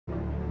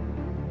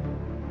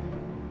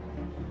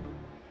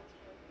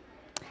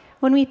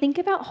When we think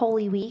about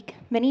Holy Week,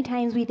 many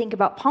times we think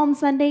about Palm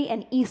Sunday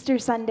and Easter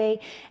Sunday,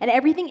 and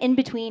everything in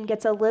between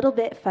gets a little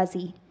bit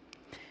fuzzy.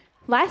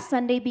 Last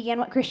Sunday began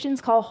what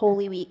Christians call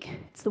Holy Week.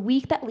 It's the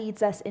week that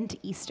leads us into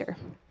Easter.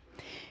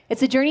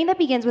 It's a journey that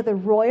begins with a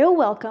royal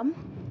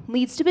welcome,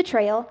 leads to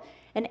betrayal,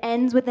 and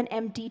ends with an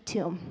empty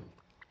tomb.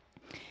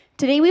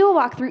 Today we will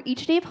walk through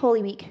each day of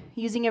Holy Week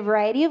using a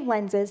variety of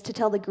lenses to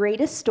tell the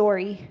greatest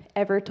story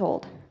ever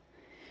told.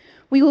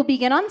 We will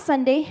begin on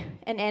Sunday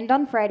and end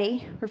on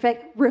Friday,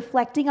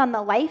 reflecting on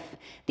the life,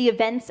 the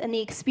events, and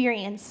the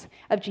experience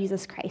of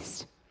Jesus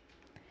Christ.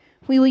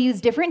 We will use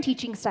different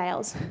teaching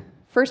styles: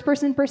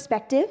 first-person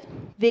perspective,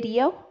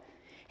 video,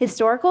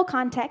 historical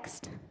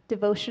context,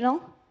 devotional,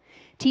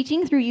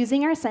 teaching through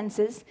using our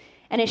senses,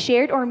 and a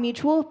shared or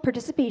mutual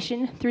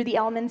participation through the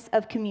elements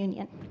of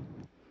communion.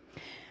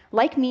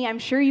 Like me, I'm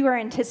sure you are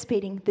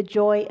anticipating the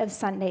joy of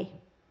Sunday,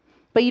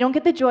 but you don't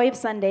get the joy of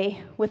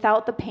Sunday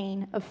without the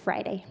pain of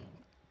Friday.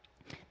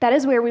 That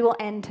is where we will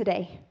end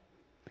today.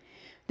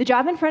 The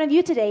job in front of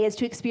you today is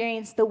to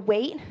experience the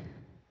weight,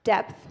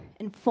 depth,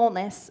 and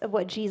fullness of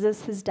what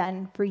Jesus has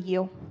done for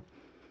you.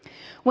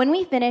 When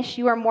we finish,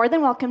 you are more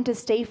than welcome to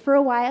stay for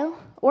a while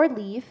or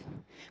leave,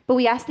 but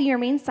we ask that you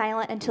remain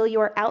silent until you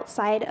are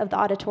outside of the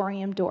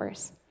auditorium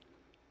doors.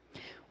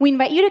 We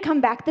invite you to come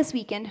back this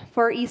weekend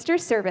for our Easter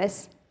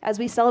service as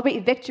we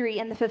celebrate victory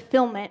and the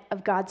fulfillment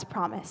of God's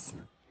promise.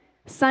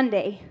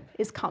 Sunday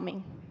is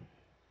coming.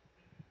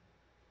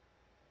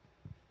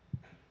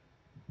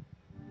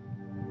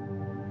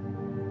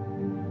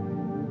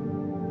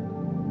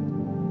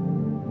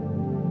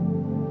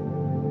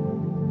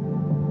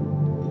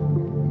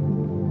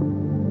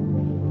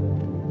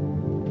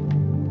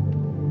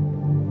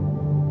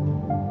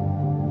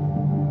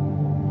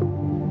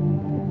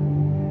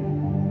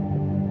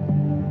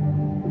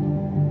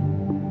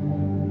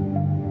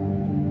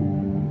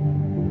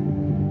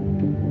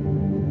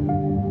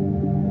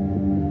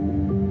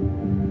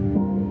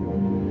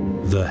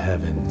 The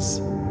heavens.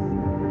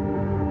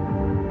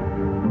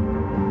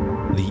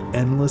 The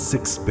endless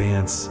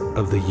expanse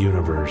of the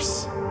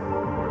universe.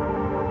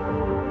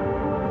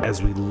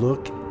 As we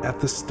look at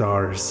the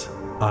stars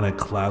on a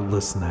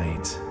cloudless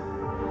night,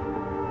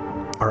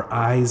 our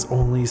eyes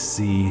only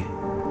see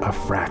a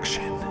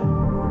fraction,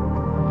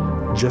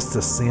 just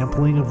a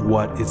sampling of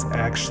what is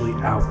actually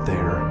out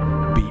there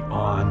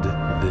beyond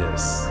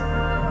this.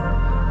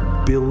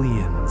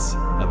 Billions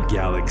of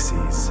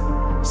galaxies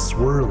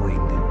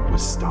swirling with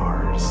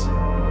stars.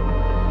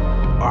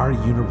 Our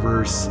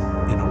universe,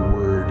 in a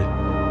word,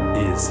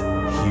 is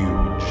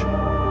huge.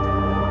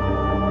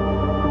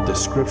 The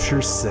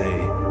scriptures say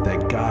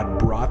that God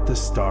brought the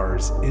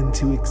stars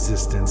into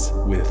existence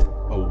with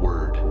a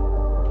word,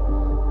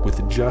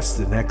 with just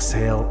an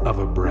exhale of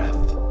a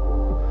breath.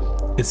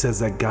 It says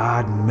that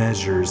God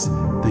measures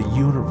the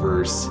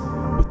universe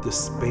with the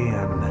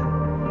span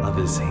of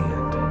his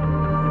hand.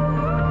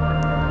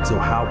 So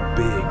how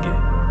big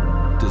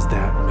does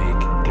that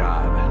make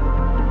God?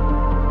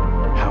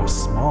 How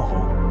small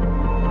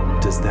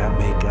does that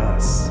make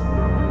us?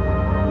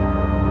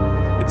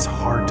 It's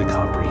hard to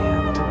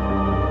comprehend.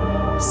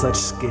 Such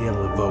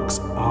scale evokes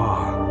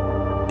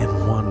awe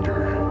and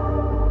wonder,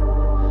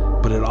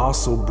 but it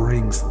also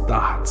brings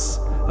thoughts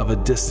of a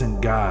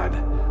distant God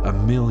a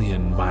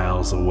million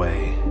miles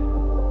away.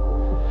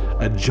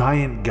 A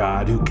giant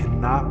God who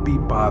cannot be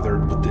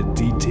bothered with the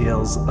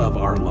details of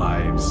our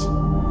lives.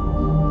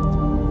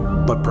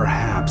 But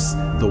perhaps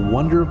the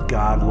wonder of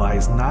God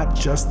lies not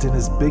just in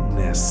his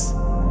bigness,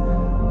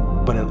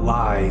 but it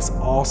lies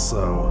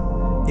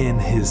also in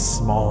his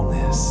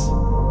smallness.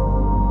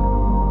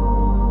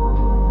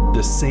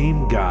 The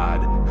same God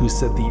who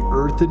set the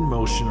earth in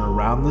motion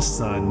around the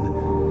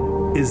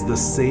sun is the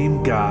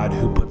same God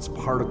who puts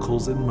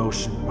particles in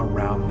motion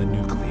around the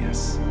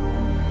nucleus.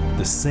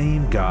 The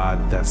same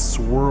God that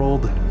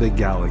swirled the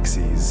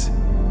galaxies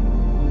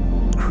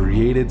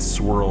created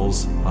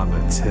swirls on the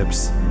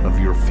tips of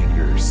your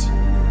fingers.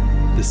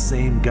 The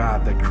same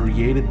God that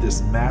created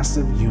this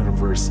massive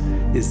universe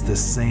is the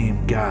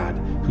same God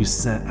who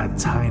sent a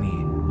tiny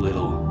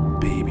little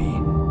baby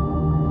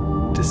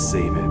to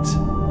save it.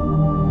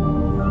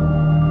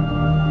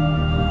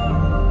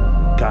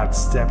 God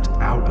stepped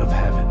out of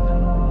heaven.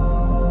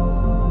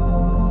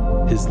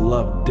 His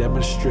love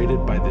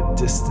demonstrated by the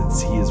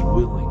distance he is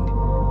willing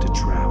to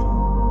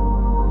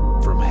travel,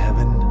 from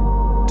heaven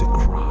to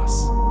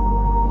cross,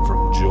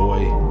 from joy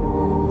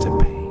to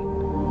pain,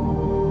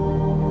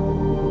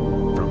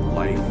 from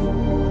life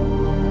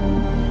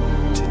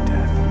to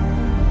death.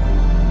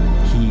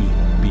 He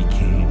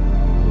became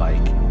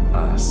like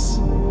us.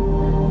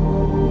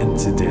 And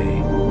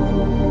today,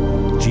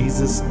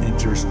 Jesus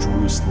enters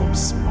Jerusalem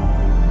small.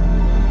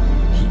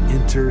 He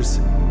enters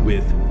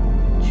with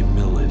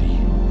humility,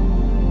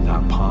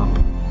 not pomp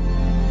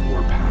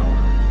or power.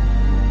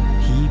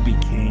 He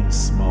became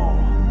small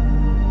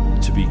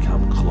to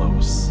become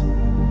close.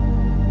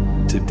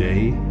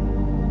 Today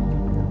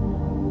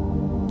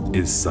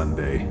is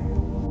Sunday.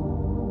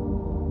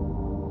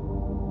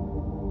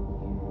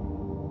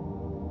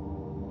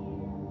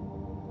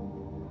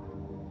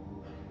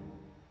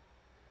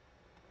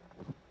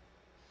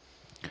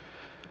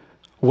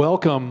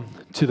 Welcome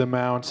to the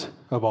Mount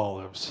of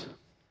Olives.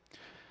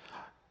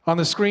 On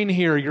the screen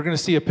here, you're going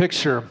to see a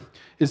picture.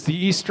 It's the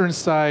eastern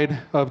side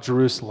of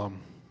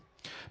Jerusalem.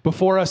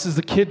 Before us is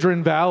the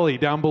Kidron Valley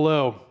down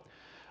below.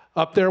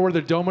 Up there where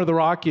the Dome of the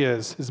Rock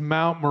is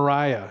Mount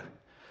Moriah.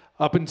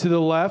 Up and to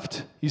the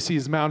left, you see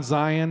is Mount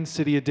Zion,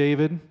 city of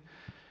David.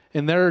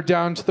 And there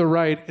down to the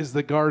right is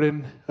the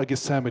Garden of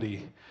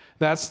Gethsemane.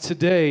 That's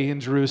today in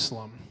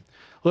Jerusalem.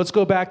 Let's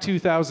go back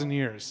 2,000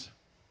 years.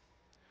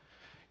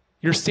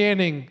 You're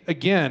standing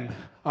again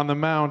on the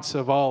Mount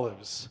of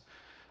Olives.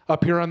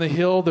 Up here on the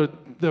hill,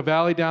 the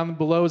valley down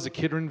below is the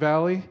Kidron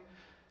Valley.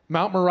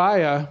 Mount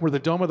Moriah, where the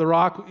Dome of the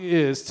Rock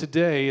is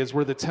today, is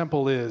where the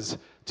temple is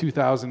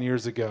 2,000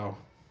 years ago.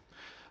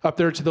 Up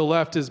there to the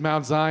left is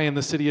Mount Zion,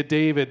 the city of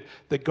David,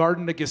 the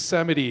Garden of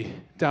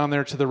Gethsemane down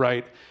there to the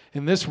right.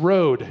 And this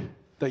road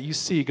that you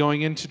see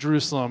going into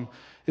Jerusalem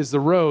is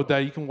the road that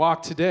you can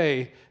walk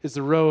today, is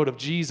the road of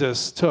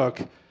Jesus took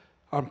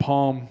on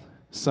Palm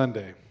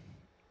Sunday.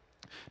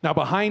 Now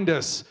behind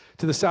us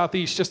to the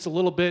southeast just a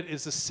little bit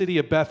is the city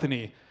of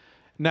Bethany.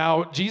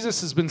 Now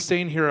Jesus has been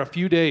staying here a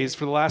few days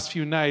for the last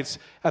few nights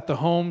at the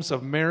homes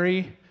of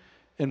Mary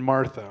and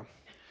Martha.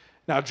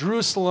 Now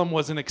Jerusalem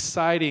was an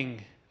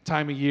exciting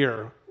time of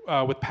year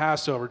with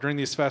Passover during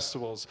these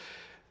festivals.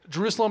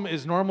 Jerusalem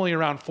is normally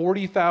around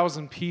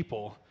 40,000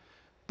 people,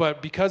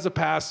 but because of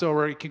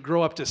Passover, it can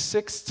grow up to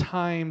 6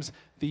 times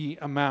the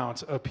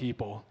amount of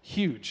people.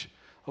 Huge,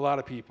 a lot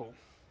of people.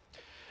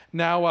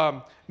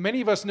 Now,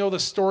 many of us know the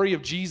story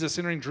of Jesus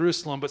entering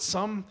Jerusalem, but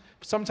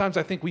sometimes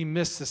I think we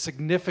miss the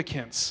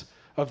significance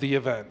of the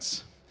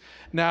events.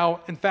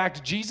 Now, in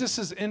fact,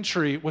 Jesus'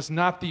 entry was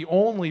not the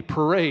only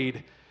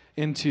parade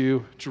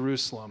into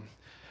Jerusalem.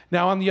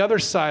 Now, on the other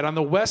side, on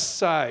the west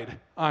side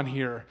on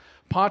here,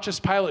 Pontius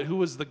Pilate, who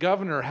was the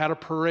governor, had a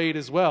parade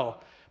as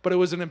well. But it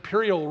was an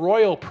imperial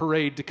royal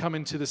parade to come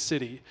into the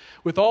city.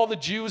 With all the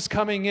Jews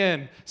coming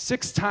in,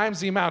 6 times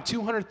the amount,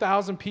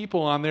 200,000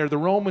 people on there, the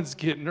Romans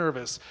get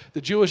nervous.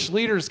 The Jewish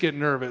leaders get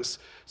nervous.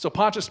 So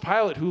Pontius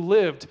Pilate, who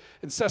lived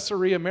in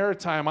Caesarea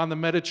Maritima on the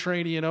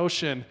Mediterranean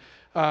Ocean,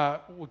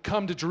 would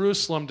come to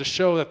Jerusalem to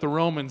show that the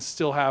Romans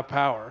still have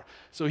power.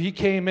 So he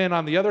came in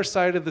on the other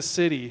side of the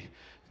city,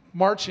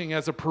 marching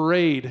as a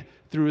parade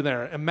through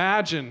there.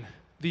 Imagine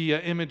the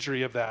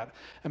imagery of that.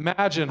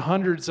 Imagine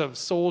hundreds of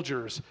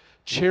soldiers,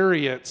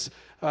 chariots.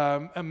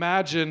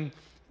 Imagine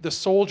the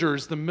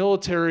soldiers, the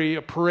military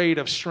parade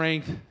of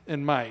strength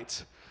and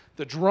might.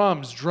 The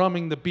drums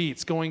drumming the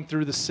beats going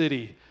through the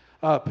city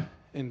up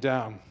and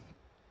down.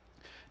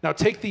 Now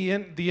take the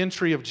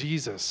entry of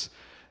Jesus.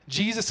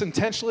 Jesus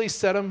intentionally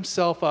set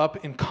himself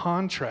up in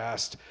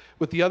contrast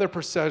with the other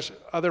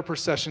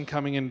procession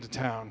coming into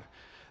town.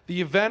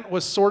 The event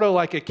was sort of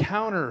like a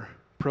counter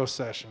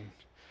procession,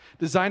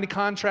 designed to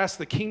contrast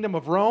the kingdom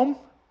of Rome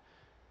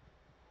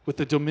with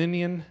the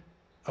dominion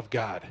of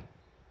God.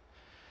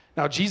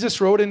 Now,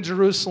 Jesus rode in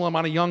Jerusalem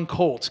on a young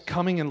colt,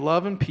 coming in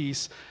love and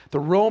peace, the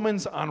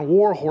Romans on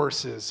war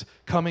horses,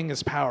 coming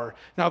as power.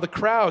 Now, the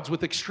crowds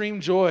with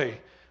extreme joy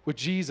with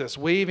Jesus,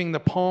 waving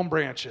the palm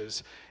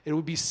branches. It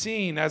would be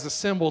seen as a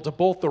symbol to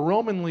both the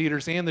Roman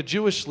leaders and the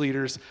Jewish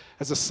leaders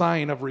as a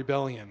sign of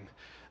rebellion.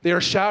 They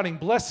are shouting,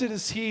 "Blessed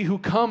is he who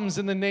comes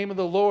in the name of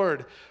the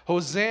Lord.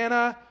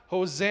 Hosanna,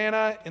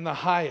 Hosanna in the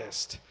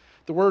highest."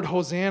 The word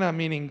Hosanna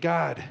meaning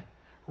God,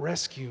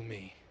 rescue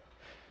me.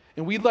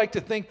 And we'd like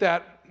to think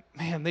that,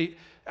 man,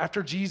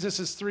 after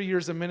Jesus' 3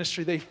 years of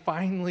ministry, they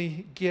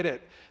finally get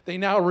it. They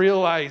now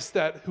realize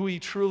that who he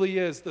truly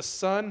is, the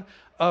Son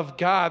of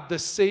God, the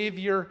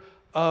Savior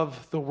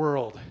of the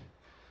world.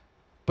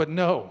 But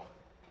no,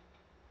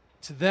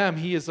 to them,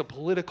 he is a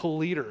political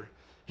leader.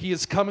 He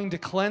is coming to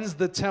cleanse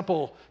the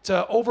temple,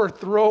 to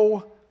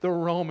overthrow the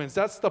Romans.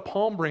 That's the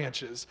palm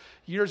branches.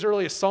 Years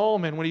earlier,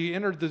 Solomon, when he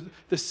entered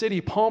the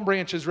city, palm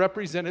branches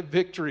represented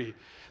victory.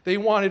 They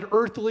wanted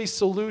earthly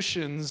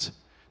solutions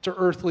to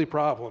earthly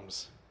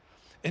problems.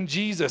 And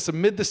Jesus,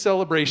 amid the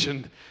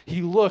celebration,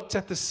 he looked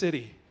at the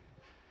city.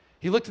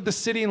 He looked at the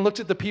city and looked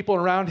at the people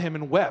around him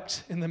and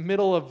wept in the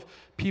middle of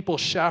people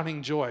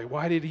shouting joy.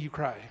 Why did he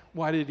cry?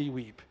 Why did he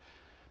weep?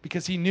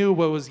 Because he knew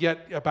what was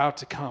yet about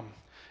to come.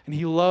 And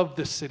he loved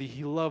the city.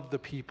 He loved the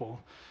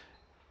people.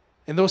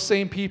 And those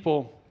same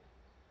people,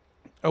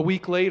 a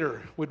week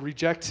later, would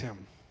reject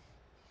him.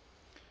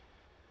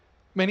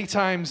 Many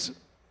times,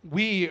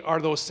 we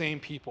are those same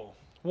people.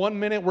 1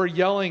 minute we're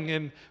yelling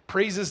in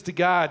praises to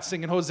God,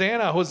 singing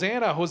Hosanna,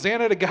 Hosanna,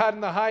 Hosanna to God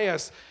in the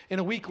highest. And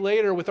a week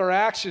later with our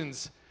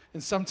actions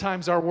and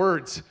sometimes our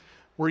words,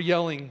 we're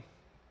yelling,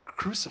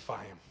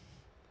 crucify him.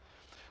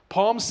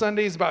 Palm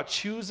Sunday is about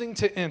choosing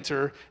to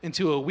enter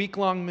into a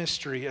week-long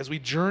mystery as we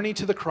journey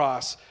to the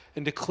cross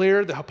and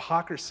declare the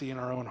hypocrisy in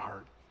our own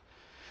heart.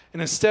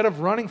 And instead of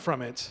running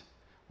from it,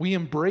 we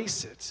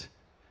embrace it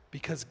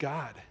because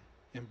God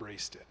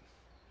embraced it.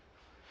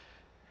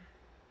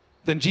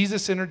 Then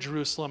Jesus entered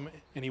Jerusalem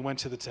and he went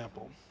to the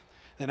temple.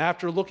 And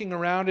after looking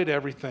around at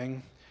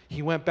everything,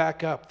 he went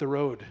back up the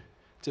road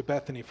to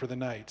Bethany for the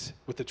night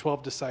with the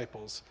 12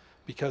 disciples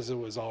because it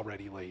was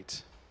already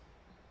late.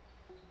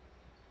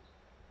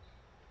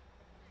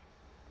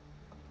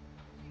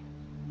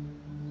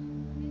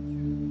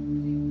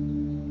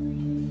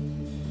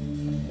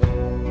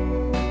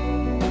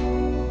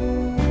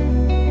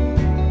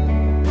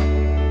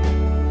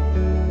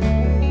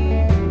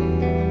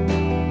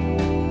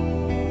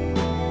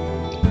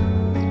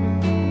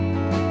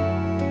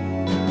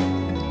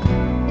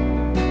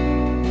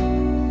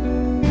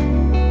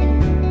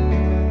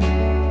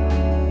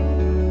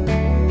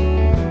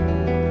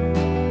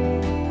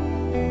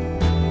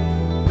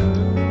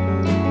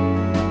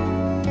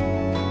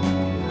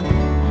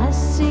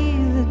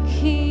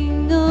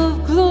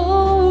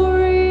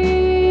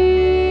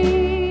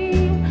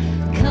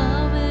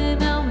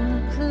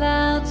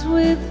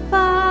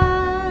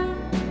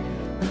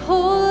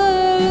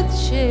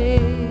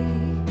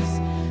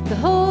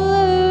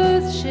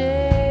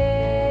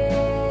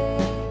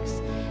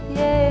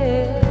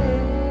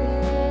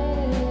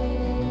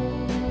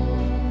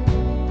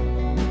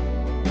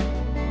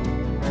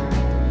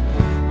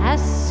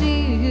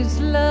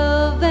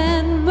 love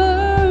and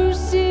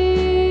mercy,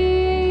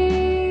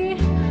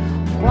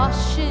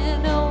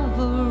 washing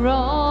over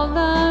all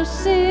our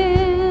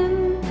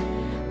sin.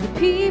 The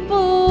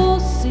people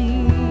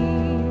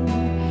sing,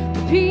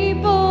 the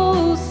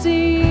people sing,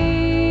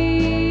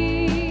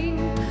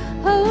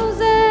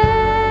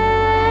 Hosanna,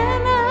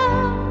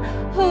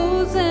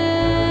 Hosanna,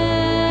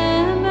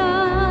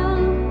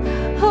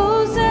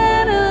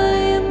 Hosanna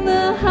in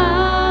the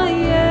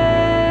highest.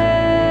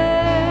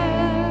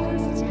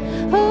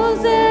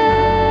 Hosanna,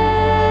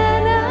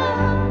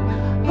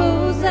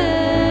 Hosanna,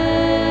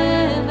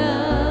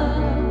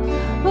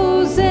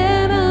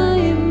 Hosanna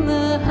in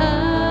the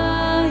highest.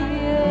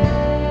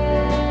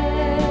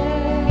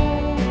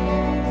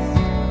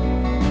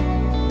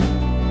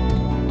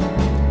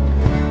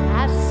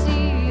 I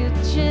see a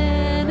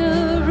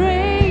generation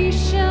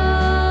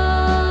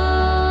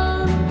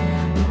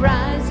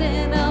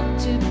rising up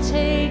to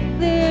take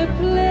their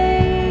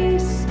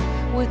place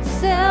with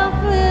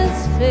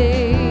selfless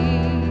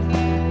faith,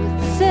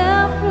 with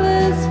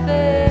selfless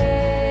faith.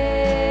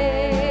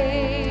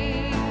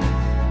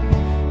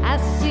 I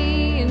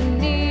see a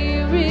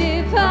near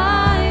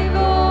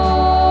revival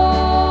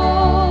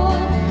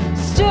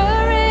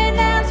stirring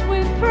as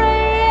we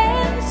pray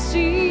and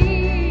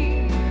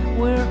see.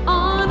 We're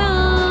on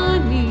our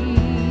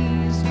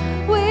knees,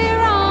 we're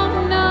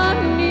on our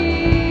knees.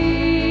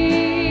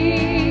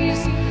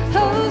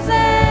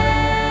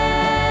 Hosanna,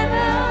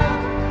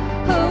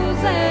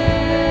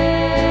 Hosanna,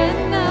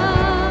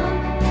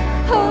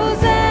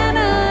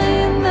 Hosanna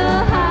in the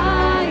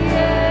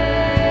highest.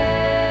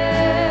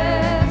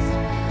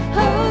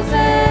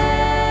 Hosanna,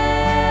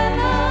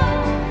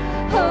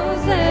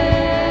 Hosanna,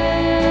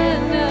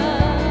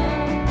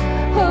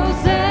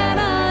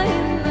 Hosanna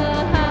in the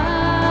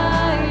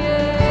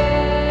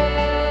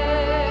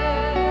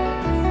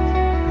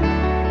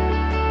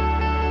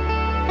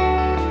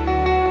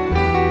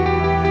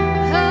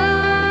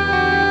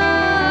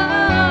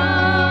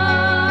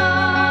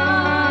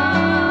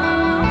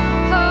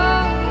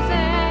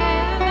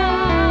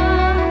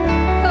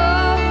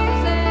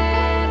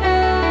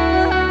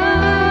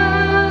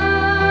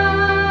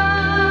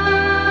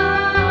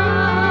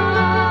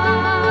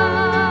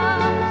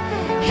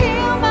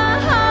Heal my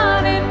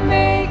heart and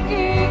make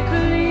it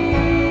clean.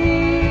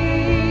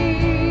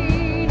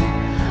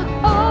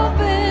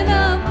 Open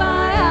up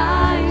my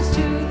eyes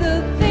to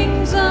the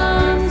things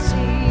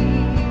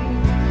unseen.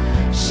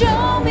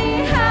 Show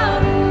me how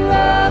to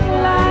love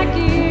like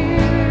you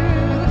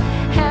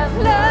have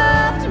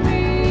loved me.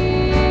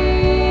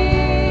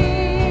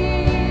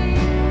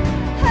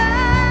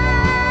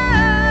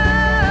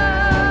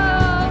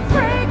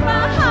 Break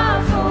my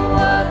heart for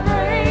what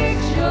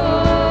breaks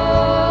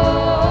yours.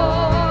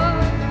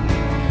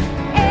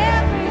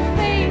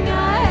 Everything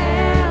I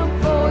am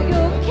for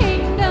your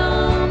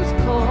kingdom's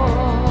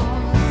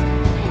cause.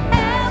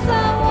 As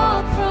I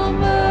walk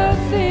from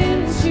earth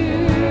into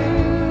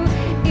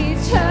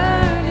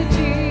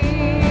eternity.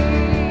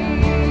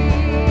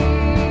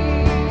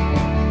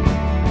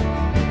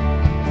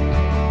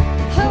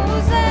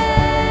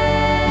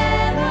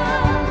 Hosanna,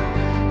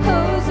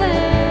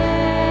 Hosanna,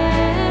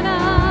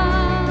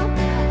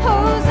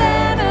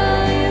 Hosanna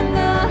in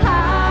the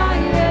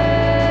highest.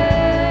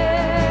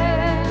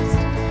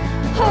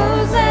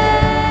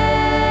 Hosanna,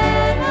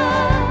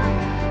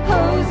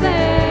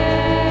 Hosanna,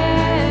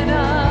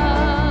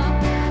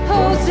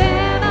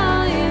 Hosanna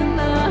in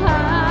the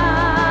highest.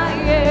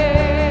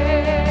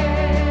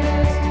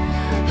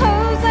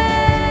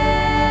 Hosanna,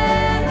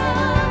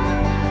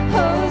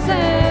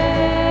 Hosanna,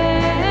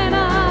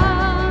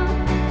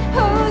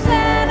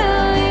 Hosanna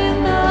in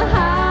the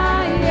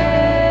highest.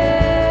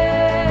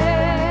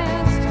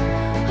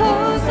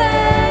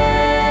 Hosanna,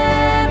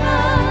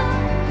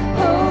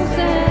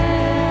 Hosanna,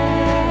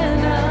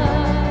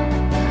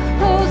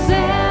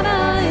 Hosanna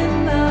in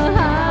the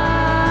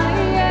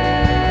highest.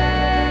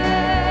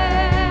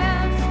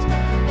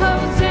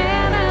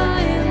 Hosanna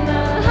in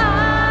the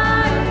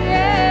highest.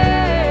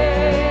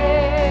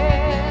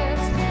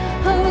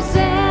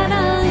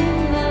 Hosanna in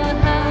the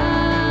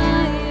highest.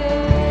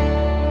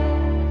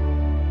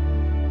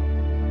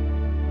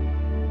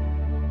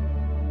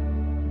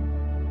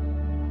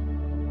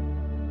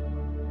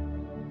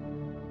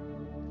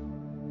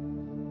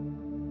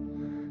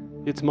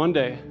 It's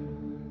Monday.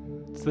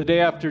 It's the day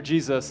after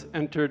Jesus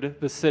entered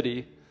the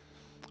city,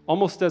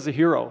 almost as a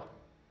hero,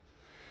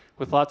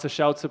 with lots of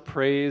shouts of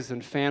praise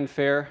and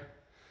fanfare,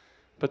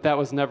 but that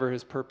was never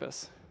his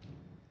purpose.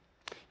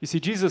 You see,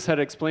 Jesus had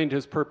explained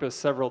his purpose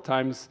several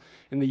times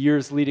in the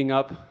years leading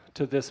up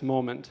to this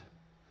moment.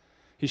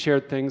 He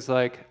shared things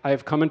like, I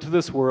have come into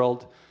this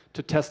world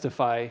to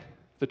testify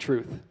the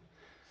truth.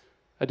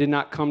 I did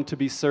not come to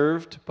be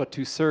served, but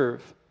to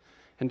serve,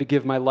 and to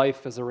give my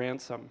life as a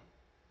ransom.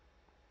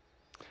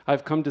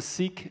 I've come to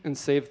seek and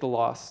save the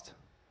lost.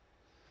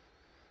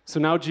 So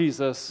now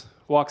Jesus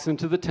walks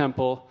into the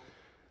temple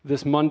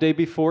this Monday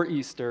before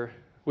Easter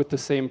with the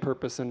same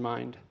purpose in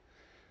mind,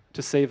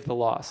 to save the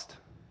lost,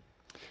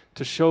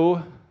 to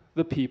show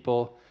the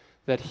people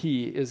that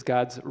he is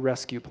God's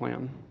rescue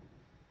plan.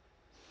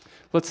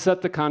 Let's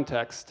set the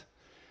context.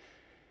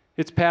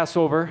 It's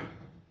Passover.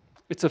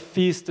 It's a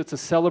feast. It's a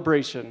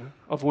celebration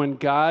of when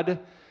God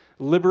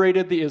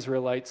liberated the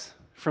Israelites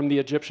from the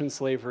Egyptian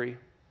slavery.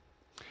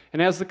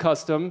 And as the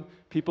custom,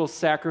 people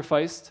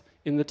sacrificed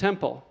in the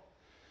temple.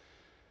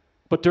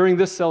 But during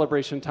this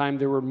celebration time,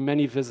 there were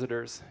many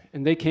visitors,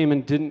 and they came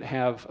and didn't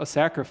have a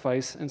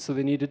sacrifice, and so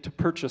they needed to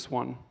purchase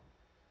one.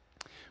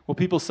 Well,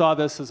 people saw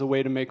this as a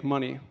way to make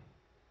money.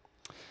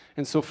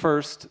 And so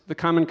first, the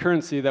common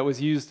currency that was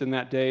used in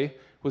that day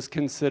was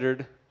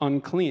considered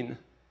unclean.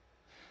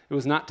 It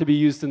was not to be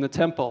used in the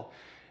temple.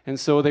 And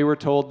so they were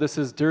told, this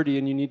is dirty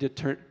and you need to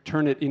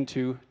turn it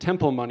into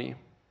temple money.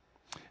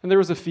 And there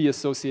was a fee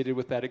associated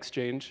with that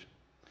exchange.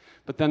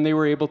 But then they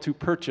were able to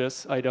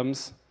purchase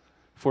items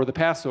for the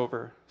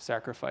Passover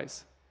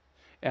sacrifice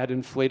at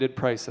inflated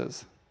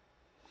prices.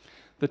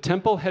 The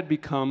temple had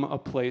become a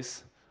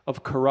place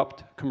of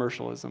corrupt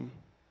commercialism.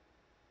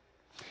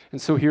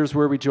 And so here's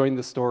where we join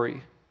the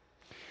story.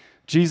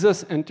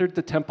 Jesus entered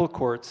the temple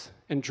courts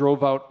and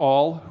drove out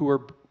all who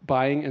were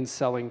buying and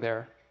selling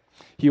there.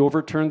 He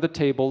overturned the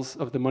tables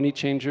of the money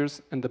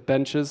changers and the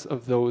benches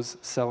of those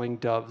selling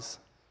doves.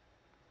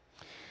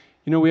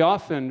 You know, we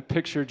often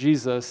picture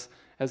Jesus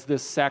as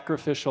this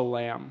sacrificial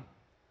lamb,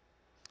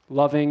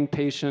 loving,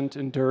 patient,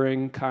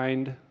 enduring,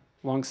 kind,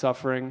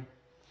 long-suffering.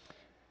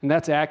 And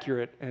that's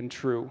accurate and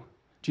true.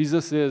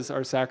 Jesus is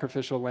our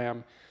sacrificial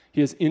lamb.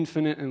 He is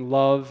infinite in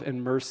love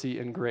and mercy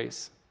and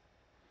grace.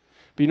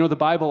 But you know, the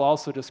Bible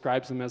also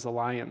describes him as a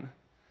lion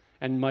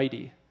and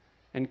mighty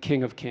and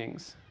King of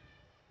Kings.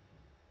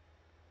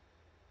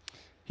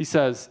 He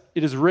says,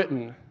 "It is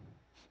written,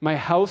 my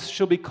house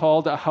shall be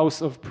called a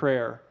house of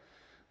prayer,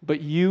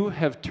 but you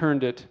have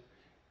turned it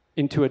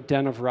into a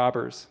den of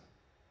robbers."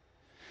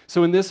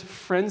 So in this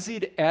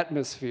frenzied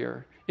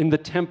atmosphere in the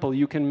temple,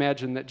 you can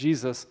imagine that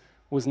Jesus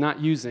was not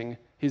using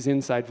his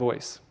inside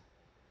voice.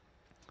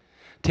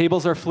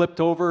 Tables are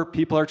flipped over,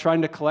 people are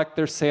trying to collect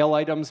their sale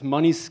items,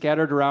 money's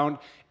scattered around,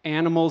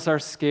 animals are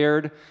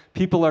scared,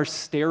 people are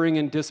staring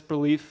in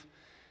disbelief,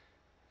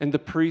 and the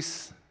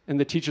priests and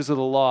the teachers of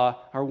the law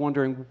are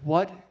wondering,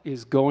 what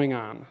is going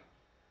on?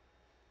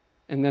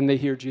 And then they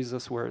hear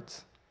Jesus'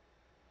 words.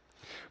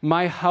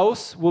 My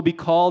house will be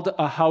called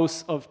a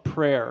house of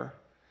prayer.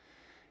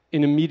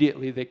 And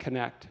immediately they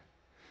connect.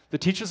 The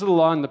teachers of the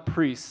law and the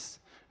priests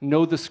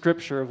know the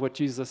scripture of what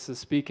Jesus is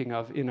speaking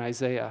of in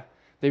Isaiah.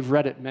 They've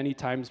read it many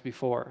times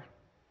before.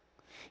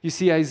 You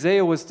see,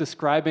 Isaiah was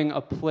describing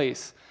a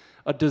place,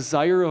 a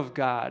desire of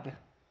God,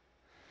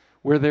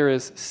 where there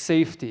is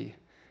safety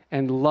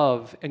and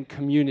love and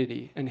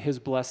community and his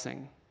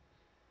blessing.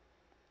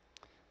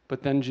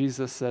 But then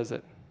Jesus says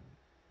it,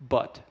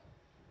 but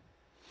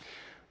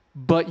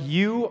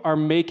you are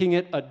making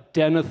it a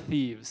den of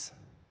thieves.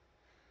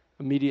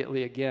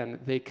 Immediately again,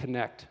 they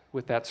connect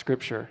with that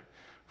scripture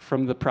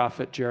from the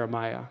prophet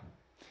Jeremiah.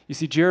 You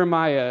see,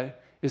 Jeremiah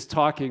is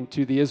talking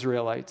to the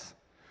Israelites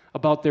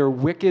about their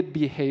wicked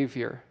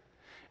behavior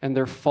and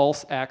their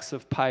false acts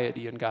of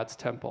piety in God's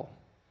temple.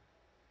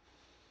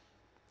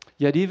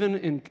 Yet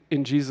even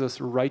in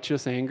Jesus'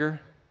 righteous anger,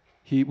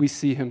 we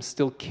see him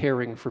still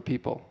caring for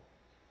people.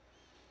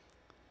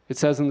 It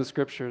says in the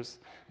scriptures,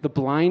 the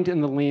blind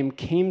and the lame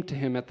came to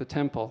him at the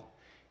temple,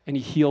 and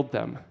he healed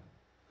them.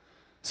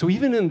 So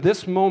even in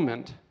this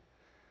moment,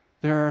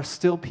 there are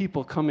still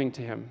people coming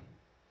to him,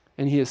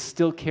 and he is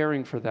still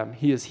caring for them.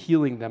 He is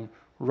healing them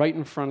right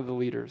in front of the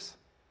leaders.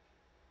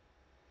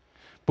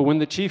 But when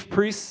the chief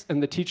priests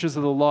and the teachers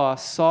of the law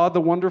saw the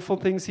wonderful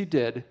things he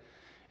did,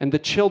 and the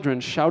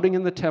children shouting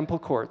in the temple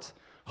courts,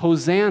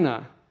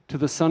 Hosanna to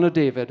the Son of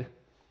David,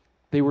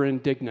 they were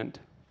indignant.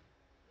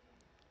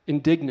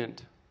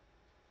 Indignant.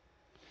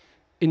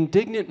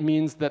 Indignant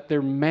means that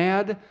they're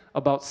mad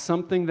about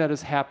something that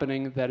is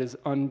happening that is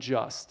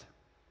unjust.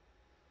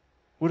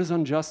 What is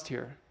unjust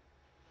here?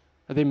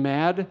 Are they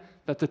mad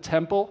that the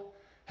temple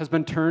has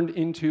been turned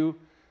into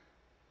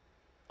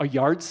a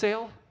yard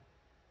sale?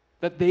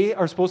 That they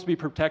are supposed to be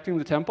protecting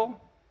the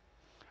temple?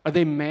 Are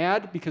they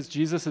mad because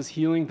Jesus is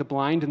healing the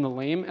blind and the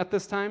lame at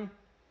this time?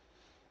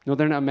 No,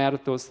 they're not mad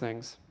at those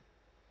things.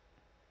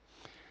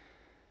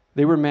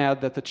 They were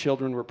mad that the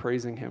children were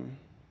praising him.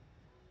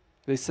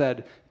 They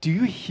said, "Do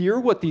you hear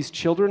what these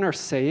children are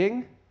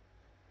saying?"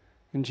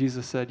 And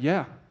Jesus said,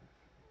 "Yeah.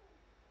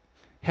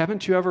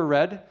 Haven't you ever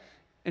read?"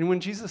 And when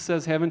Jesus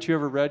says, "Haven't you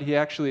ever read?" he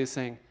actually is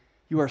saying,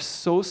 you are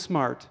so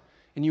smart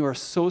and you are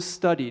so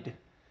studied,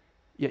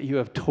 yet you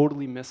have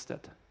totally missed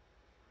it.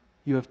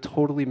 You have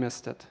totally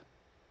missed it.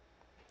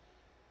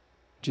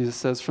 Jesus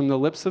says, "From the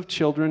lips of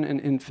children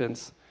and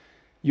infants,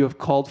 you have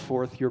called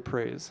forth your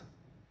praise."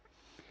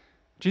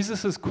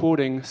 Jesus is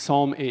quoting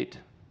Psalm 8.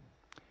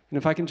 And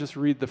if I can just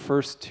read the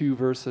first two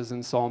verses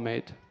in Psalm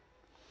 8.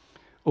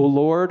 O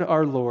Lord,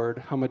 our Lord,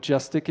 how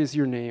majestic is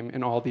your name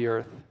in all the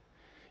earth.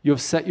 You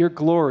have set your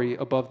glory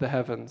above the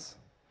heavens.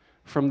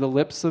 From the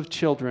lips of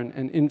children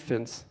and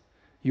infants,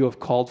 you have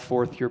called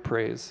forth your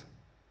praise.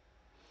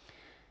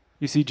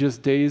 You see,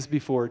 just days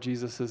before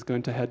Jesus is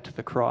going to head to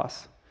the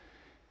cross,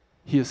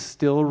 he is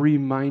still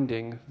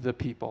reminding the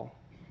people,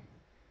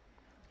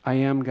 I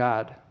am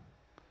God.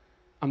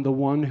 I'm the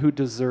one who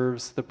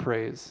deserves the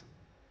praise.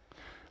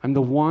 I'm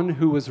the one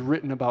who was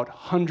written about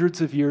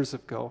hundreds of years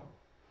ago.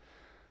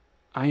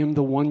 I am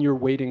the one you're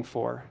waiting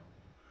for.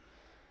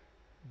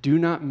 Do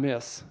not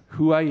miss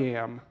who I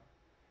am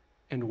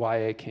and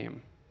why I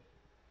came.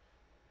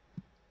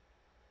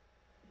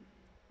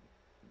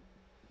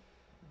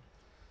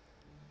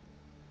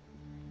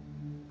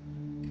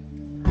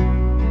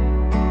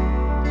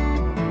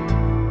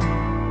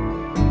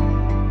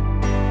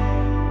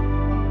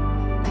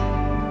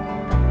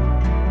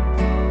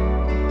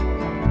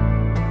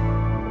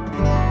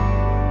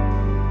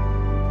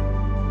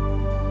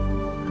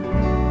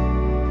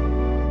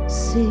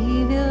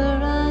 Savior,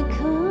 I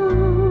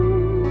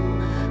come,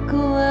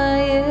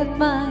 quiet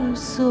my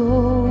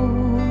soul.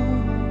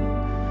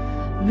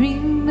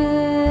 Remember,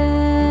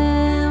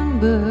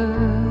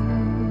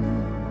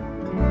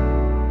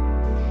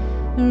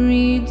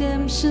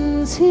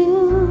 redemption's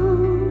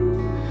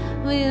hymn,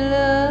 where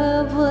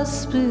love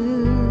was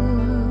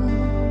spilled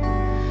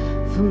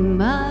for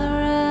my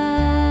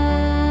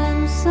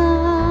ransom,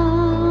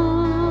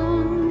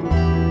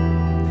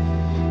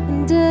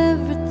 and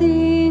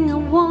everything I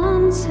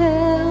once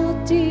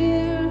held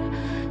dear,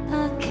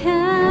 I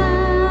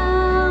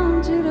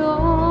count it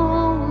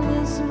all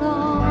as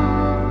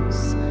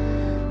loss.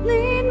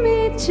 Lead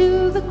me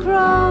to the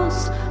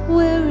cross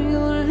where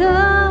your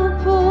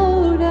love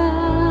poured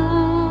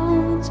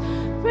out.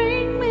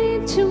 Bring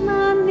me to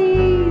my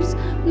knees,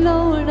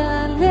 Lord,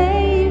 I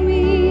lay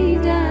me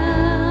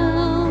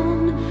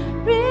down.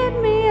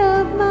 Rid me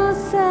of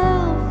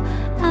myself,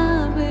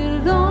 I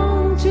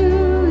belong to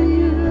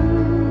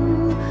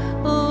you.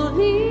 Oh,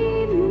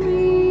 lead me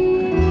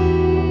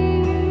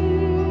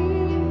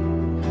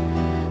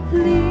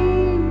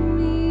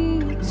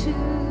to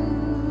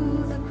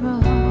the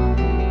cross.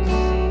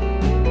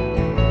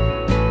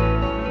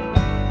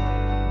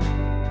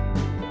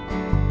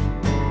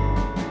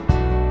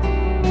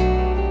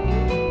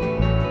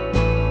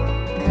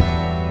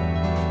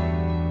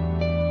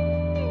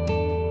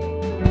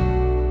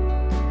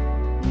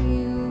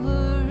 You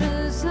were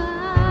as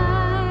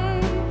I,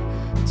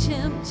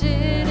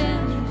 tempted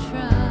and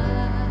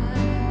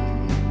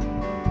tried,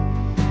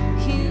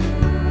 human.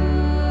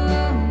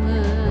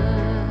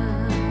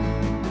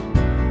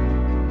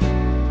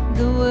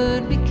 The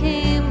Word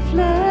became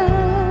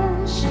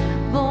flesh,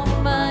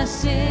 borne my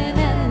sin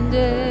and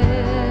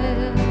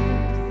death.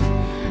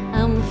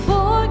 I'm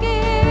forgiven,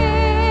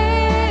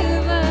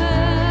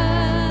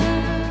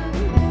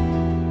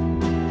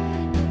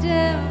 and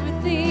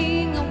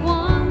everything I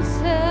once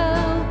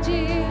held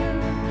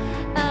dear,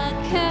 I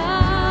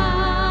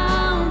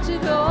count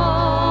it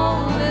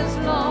all as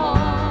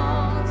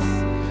loss.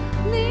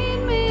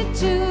 Lead me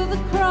to the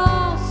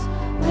cross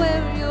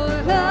where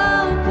your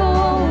love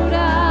poured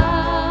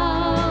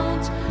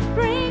out.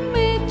 Bring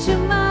me to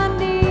my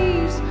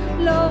knees,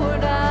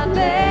 Lord, I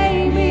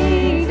lay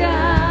me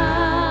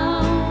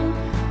down.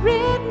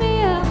 Rid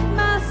me of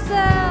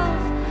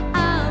myself,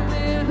 I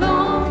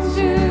belong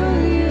to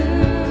you.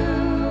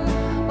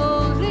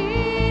 Oh,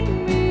 lead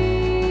me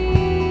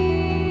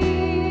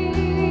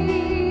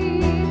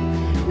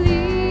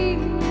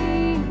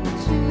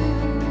to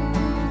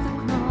the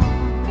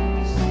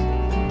cross,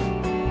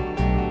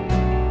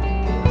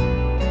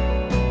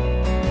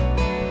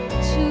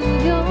 to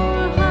your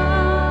heart,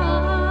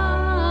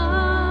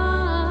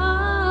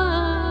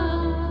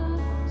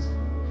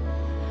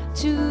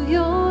 to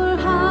your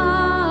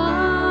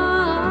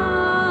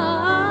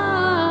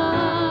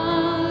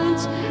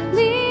heart.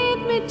 Lead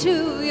me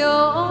to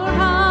your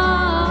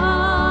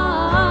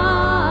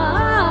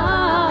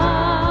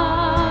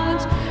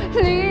heart.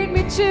 Lead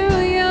me to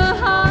your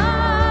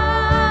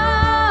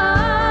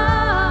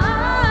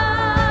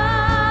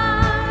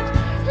heart.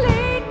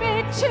 Lead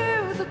me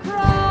to the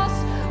cross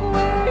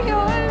where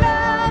your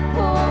love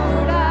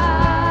poured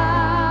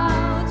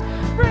out.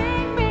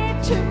 Bring me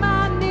to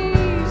my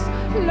knees,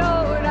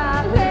 Lord,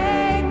 I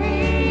lay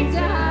me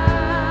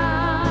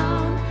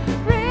down.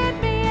 Rid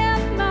me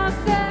of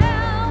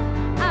myself,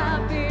 I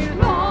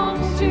belong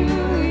to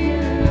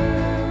you.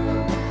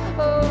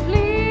 Oh,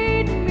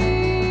 lead me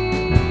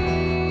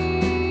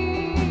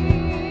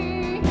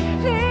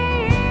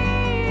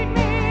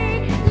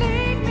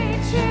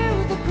to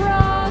the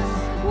cross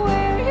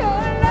where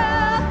your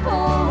love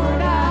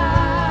poured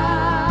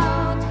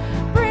out.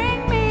 Bring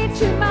me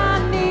to my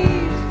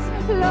knees,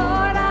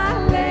 Lord,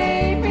 I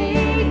lay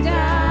me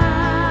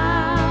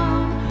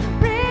down.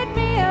 Rid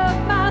me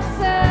of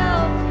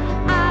myself,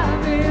 I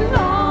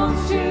belong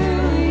to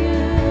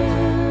you.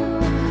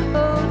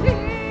 Oh,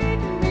 lead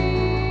me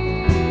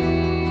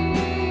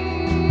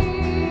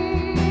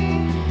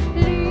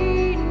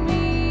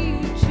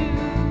to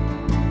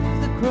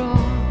the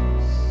cross.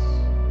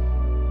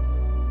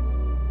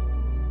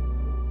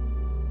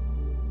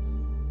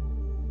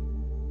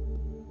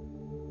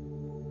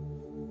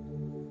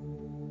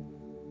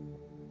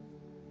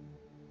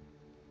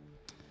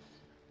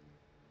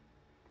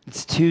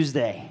 It's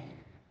Tuesday,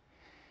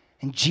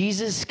 and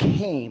Jesus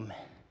came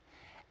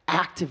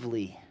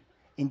actively,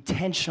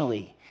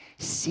 intentionally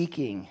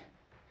seeking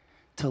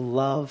to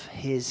love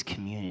his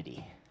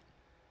community.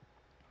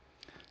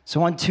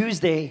 So on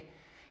Tuesday,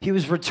 he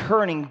was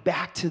returning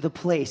back to the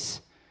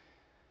place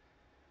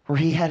where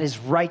he had his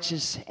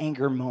righteous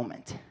anger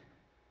moment.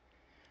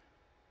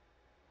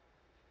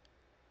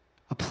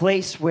 A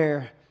place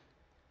where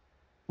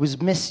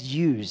was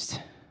misused,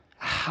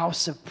 a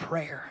house of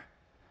prayer.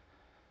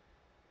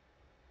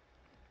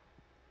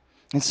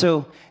 And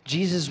so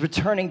Jesus is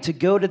returning to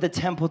go to the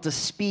temple to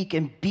speak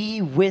and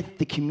be with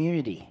the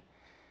community.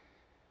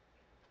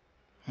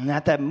 And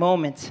at that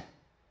moment,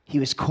 he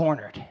was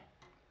cornered.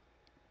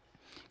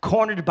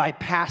 Cornered by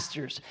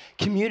pastors,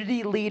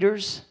 community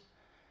leaders,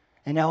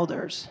 and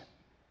elders.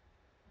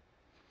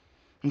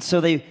 And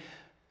so they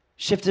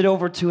shifted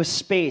over to a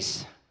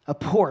space, a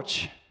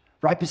porch,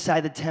 right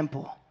beside the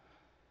temple.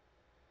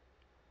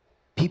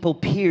 People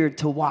peered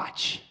to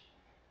watch,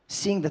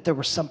 seeing that there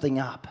was something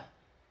up.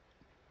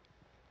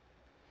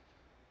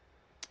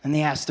 And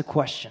they asked a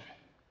question,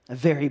 a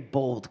very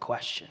bold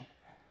question.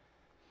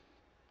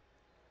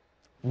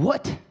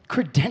 What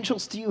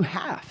credentials do you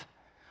have?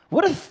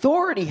 What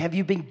authority have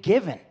you been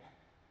given?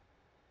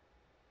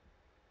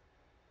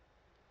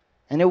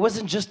 And it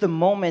wasn't just the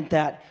moment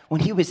that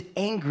when he was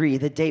angry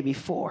the day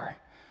before,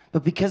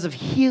 but because of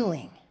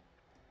healing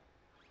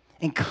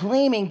and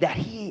claiming that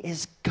he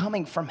is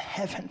coming from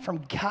heaven,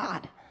 from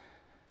God.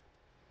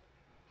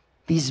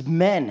 These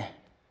men,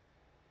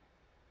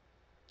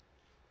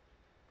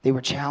 they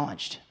were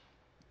challenged.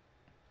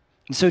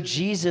 And so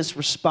Jesus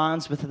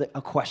responds with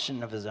a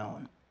question of his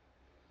own.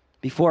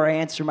 Before I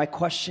answer my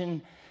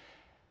question,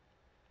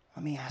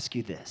 let me ask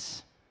you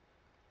this.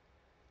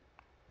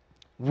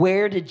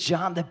 Where did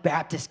John the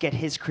Baptist get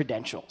his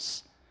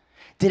credentials?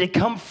 Did it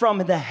come from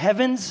the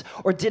heavens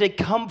or did it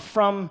come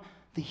from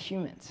the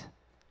humans?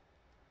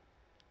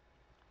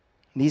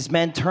 These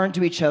men turned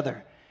to each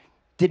other,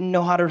 didn't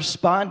know how to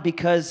respond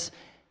because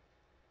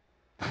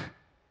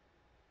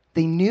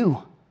they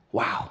knew,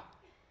 wow.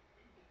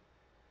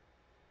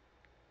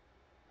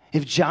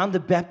 If John the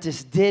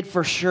Baptist did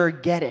for sure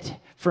get it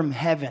from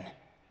heaven,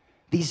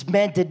 these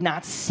men did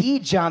not see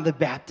John the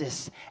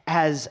Baptist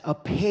as a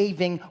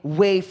paving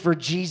way for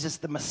Jesus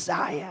the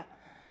Messiah.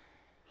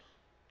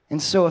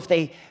 And so if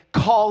they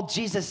called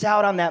Jesus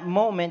out on that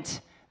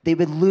moment, they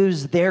would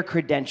lose their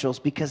credentials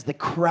because the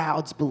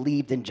crowds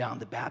believed in John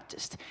the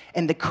Baptist.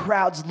 And the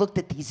crowds looked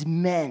at these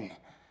men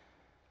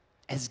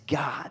as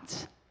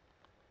gods.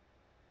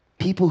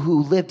 People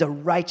who lived a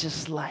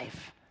righteous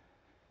life.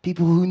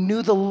 People who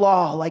knew the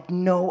law like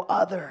no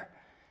other.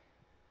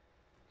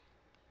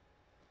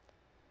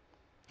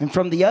 And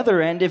from the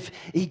other end, if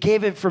he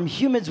gave it from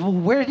humans, well,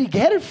 where did he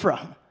get it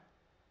from?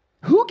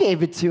 Who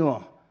gave it to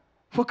him?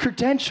 What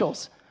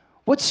credentials?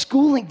 What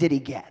schooling did he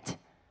get?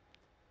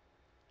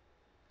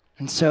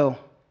 And so,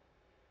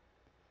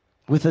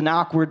 with an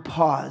awkward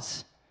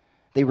pause,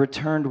 they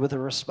returned with a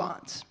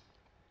response.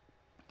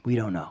 We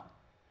don't know.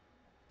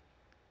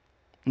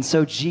 And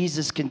so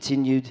Jesus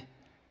continued,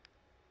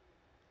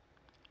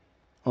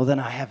 well, then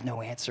I have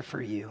no answer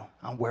for you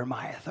on where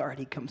my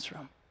authority comes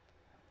from.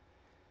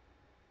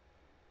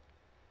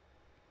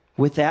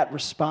 With that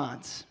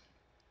response,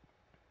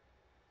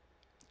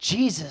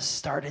 Jesus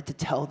started to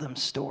tell them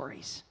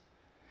stories.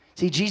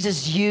 See,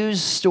 Jesus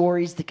used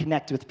stories to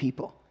connect with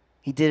people.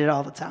 He did it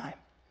all the time.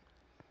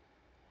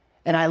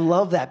 And I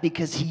love that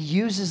because he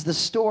uses the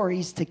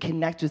stories to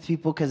connect with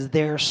people because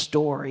their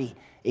story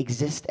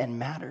exists and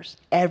matters.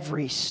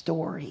 Every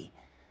story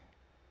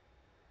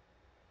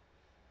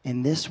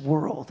in this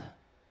world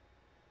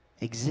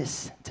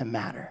exists to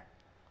matter.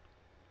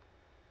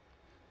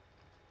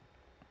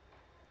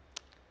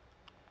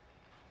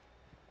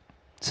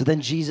 So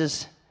then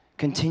Jesus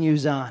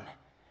continues on.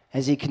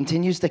 As he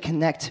continues to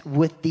connect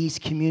with these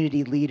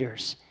community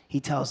leaders, he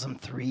tells them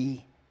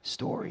 3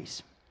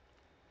 stories.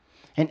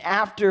 And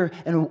after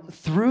and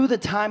through the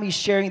time he's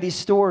sharing these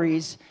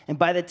stories, and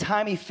by the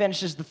time he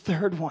finishes the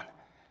 3rd one,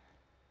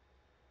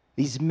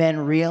 these men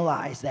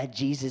realize that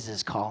Jesus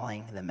is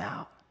calling them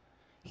out.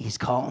 He's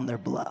calling their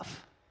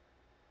bluff.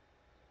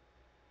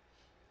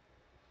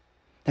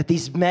 That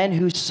these men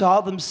who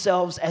saw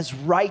themselves as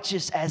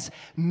righteous, as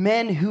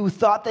men who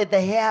thought that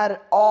they had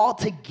it all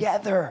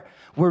together,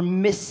 were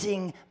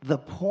missing the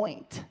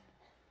point.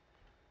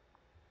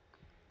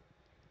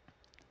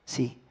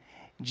 See,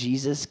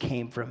 Jesus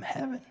came from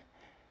heaven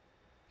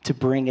to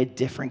bring a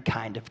different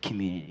kind of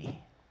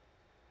community,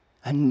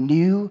 a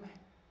new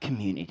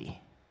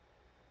community.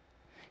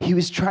 He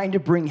was trying to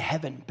bring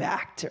heaven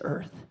back to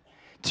earth,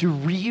 to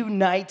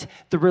reunite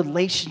the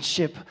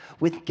relationship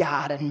with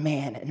God and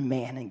man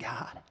and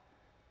God.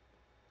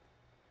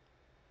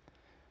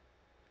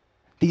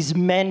 These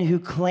men who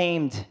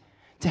claimed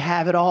to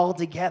have it all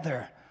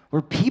together,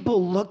 where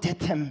people looked at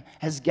them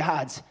as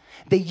gods,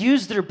 they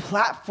used their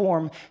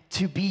platform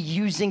to be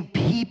using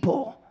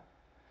people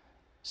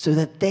so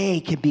that they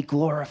could be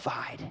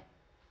glorified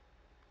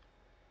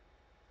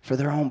for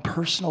their own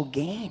personal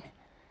gain.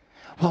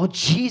 While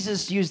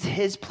Jesus used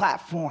his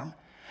platform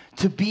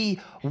to be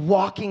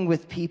walking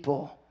with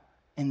people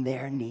in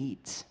their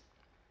needs.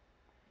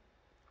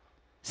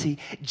 See,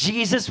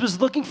 Jesus was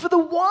looking for the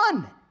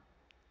one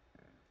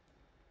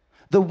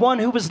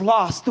who was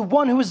lost, the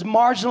one who was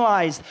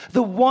marginalized,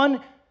 the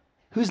one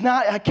who's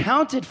not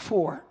accounted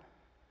for,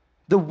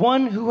 the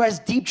one who has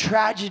deep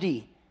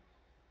tragedy,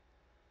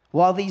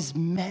 while these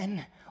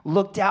men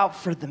looked out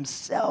for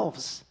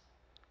themselves.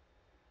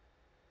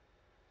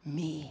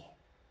 Me,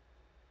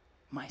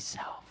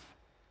 myself.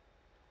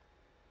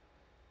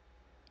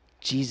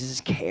 Jesus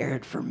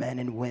cared for men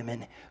and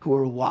women who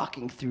were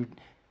walking through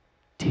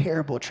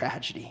terrible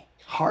tragedy,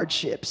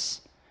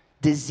 hardships,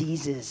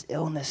 diseases,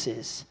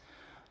 illnesses.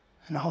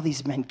 And all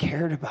these men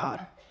cared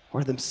about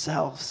were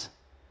themselves.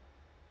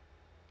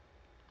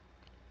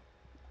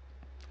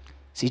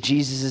 See,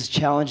 Jesus'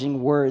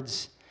 challenging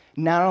words,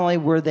 not only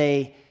were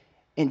they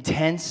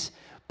intense,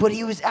 but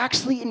he was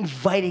actually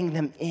inviting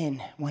them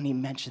in when he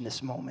mentioned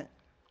this moment.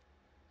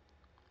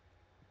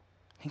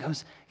 He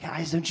goes,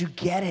 guys, don't you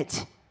get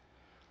it?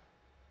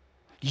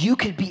 You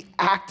could be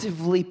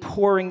actively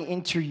pouring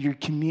into your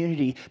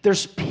community.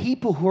 There's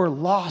people who are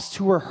lost,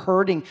 who are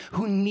hurting,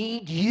 who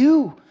need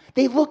you.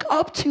 They look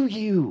up to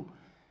you.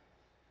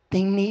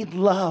 They need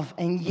love,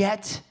 and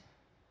yet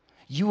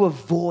you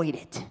avoid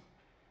it.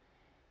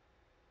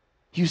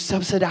 You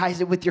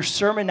subsidize it with your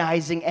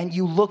sermonizing, and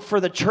you look for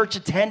the church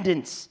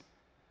attendance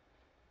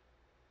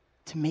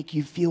to make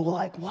you feel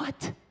like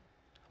what?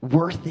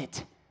 Worth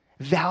it,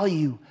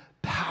 value,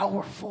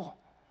 powerful.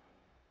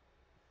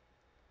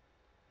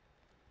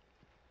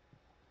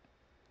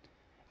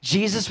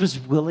 Jesus was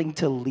willing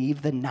to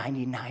leave the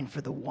 99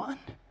 for the one.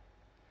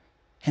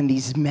 And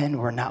these men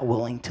were not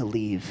willing to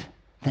leave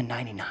the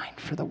 99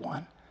 for the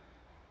one.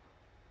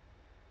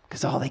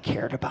 Because all they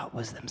cared about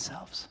was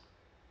themselves.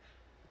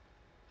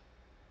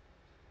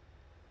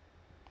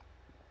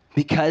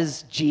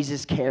 Because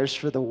Jesus cares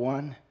for the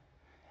one,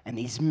 and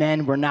these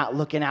men were not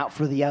looking out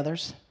for the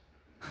others,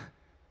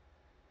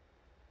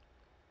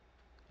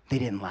 they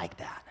didn't like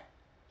that.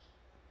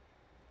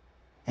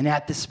 And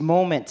at this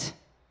moment,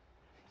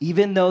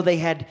 even though they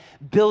had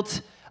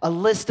built a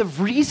list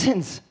of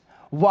reasons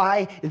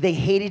why they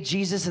hated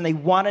Jesus and they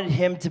wanted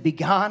him to be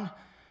gone,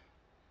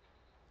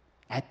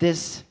 at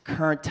this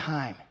current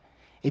time,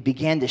 it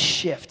began to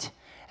shift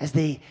as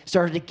they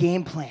started a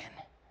game plan,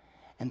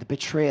 and the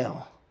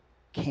betrayal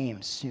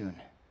came soon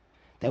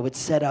that would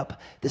set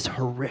up this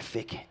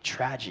horrific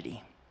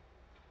tragedy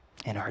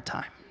in our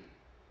time.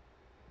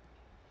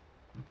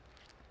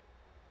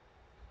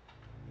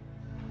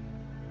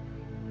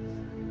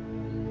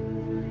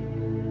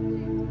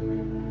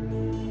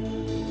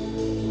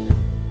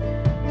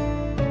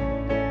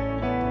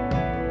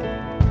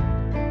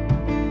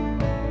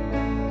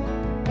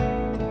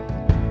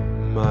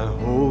 My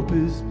hope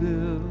is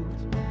built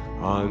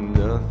on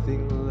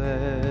nothing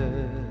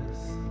less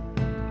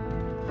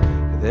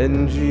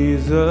than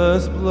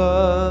Jesus'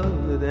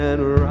 blood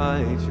and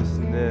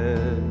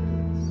righteousness.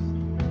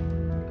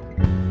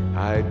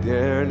 I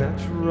dare not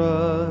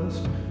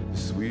trust the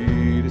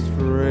sweetest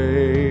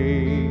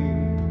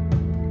frame,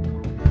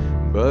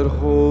 but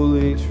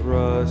wholly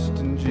trust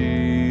in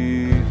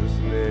Jesus'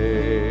 name.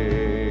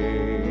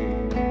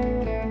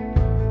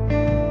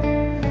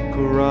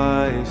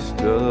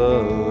 Christ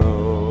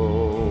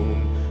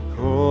alone,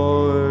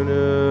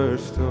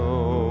 cornerstone,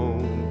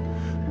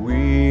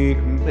 weak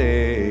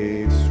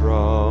made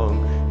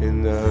strong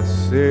in the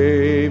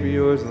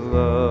Savior's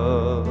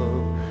love.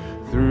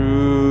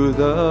 Through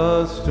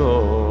the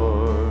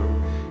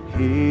storm,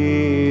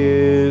 He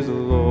is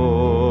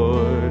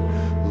Lord,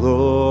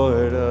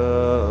 Lord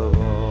of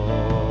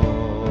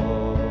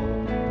all.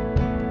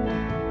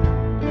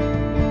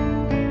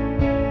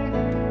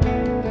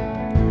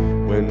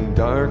 When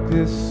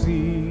darkness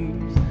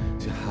seems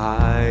to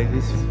hide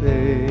His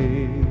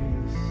face,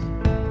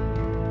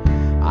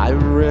 I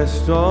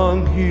rest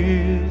on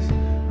His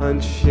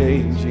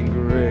unchanging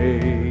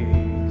grace.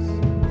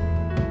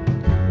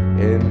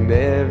 In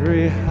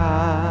every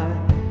high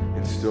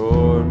and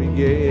stormy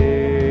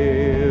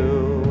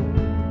gale,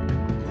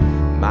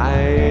 my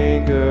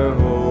anchor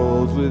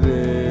holds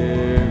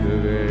within the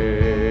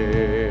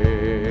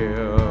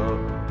veil.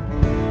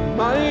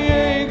 My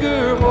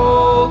anchor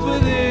holds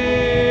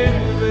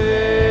within the veil.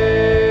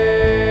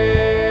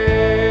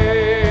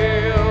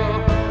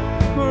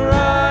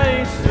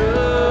 Christ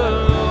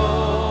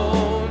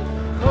alone,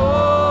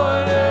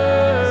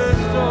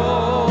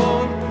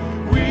 cornerstone,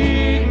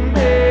 weak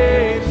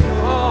made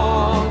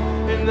strong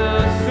in the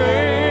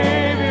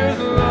Savior's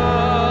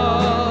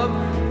love.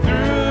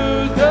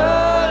 Through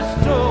the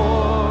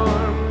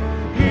storm,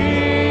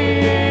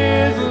 He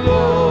is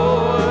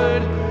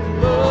Lord,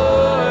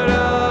 Lord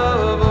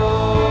of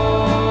all.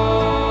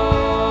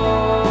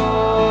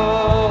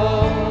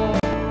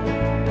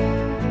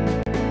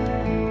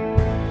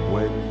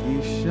 When He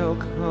shall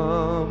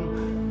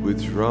come with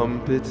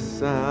trumpet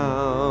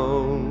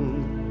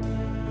sound,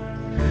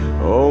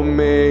 oh,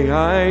 may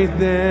I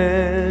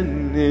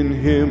then in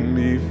Him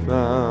be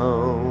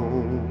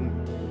found,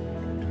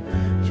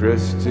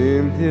 dressed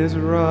in His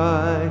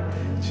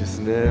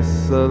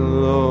righteousness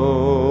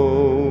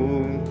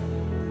alone,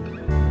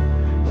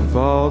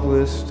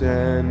 faultless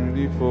stand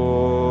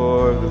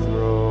before the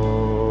throne.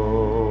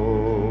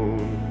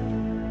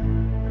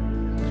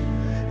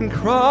 And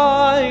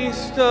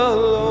Christ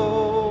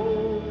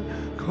alone,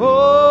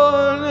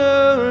 cornerstone,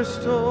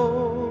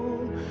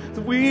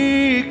 the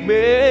weak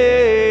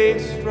made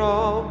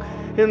strong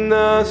in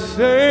the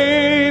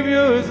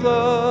Savior's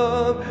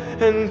love,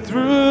 and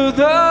through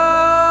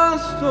the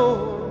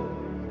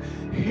storm,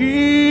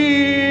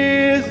 He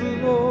is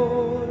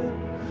Lord,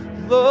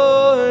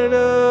 Lord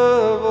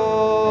of all.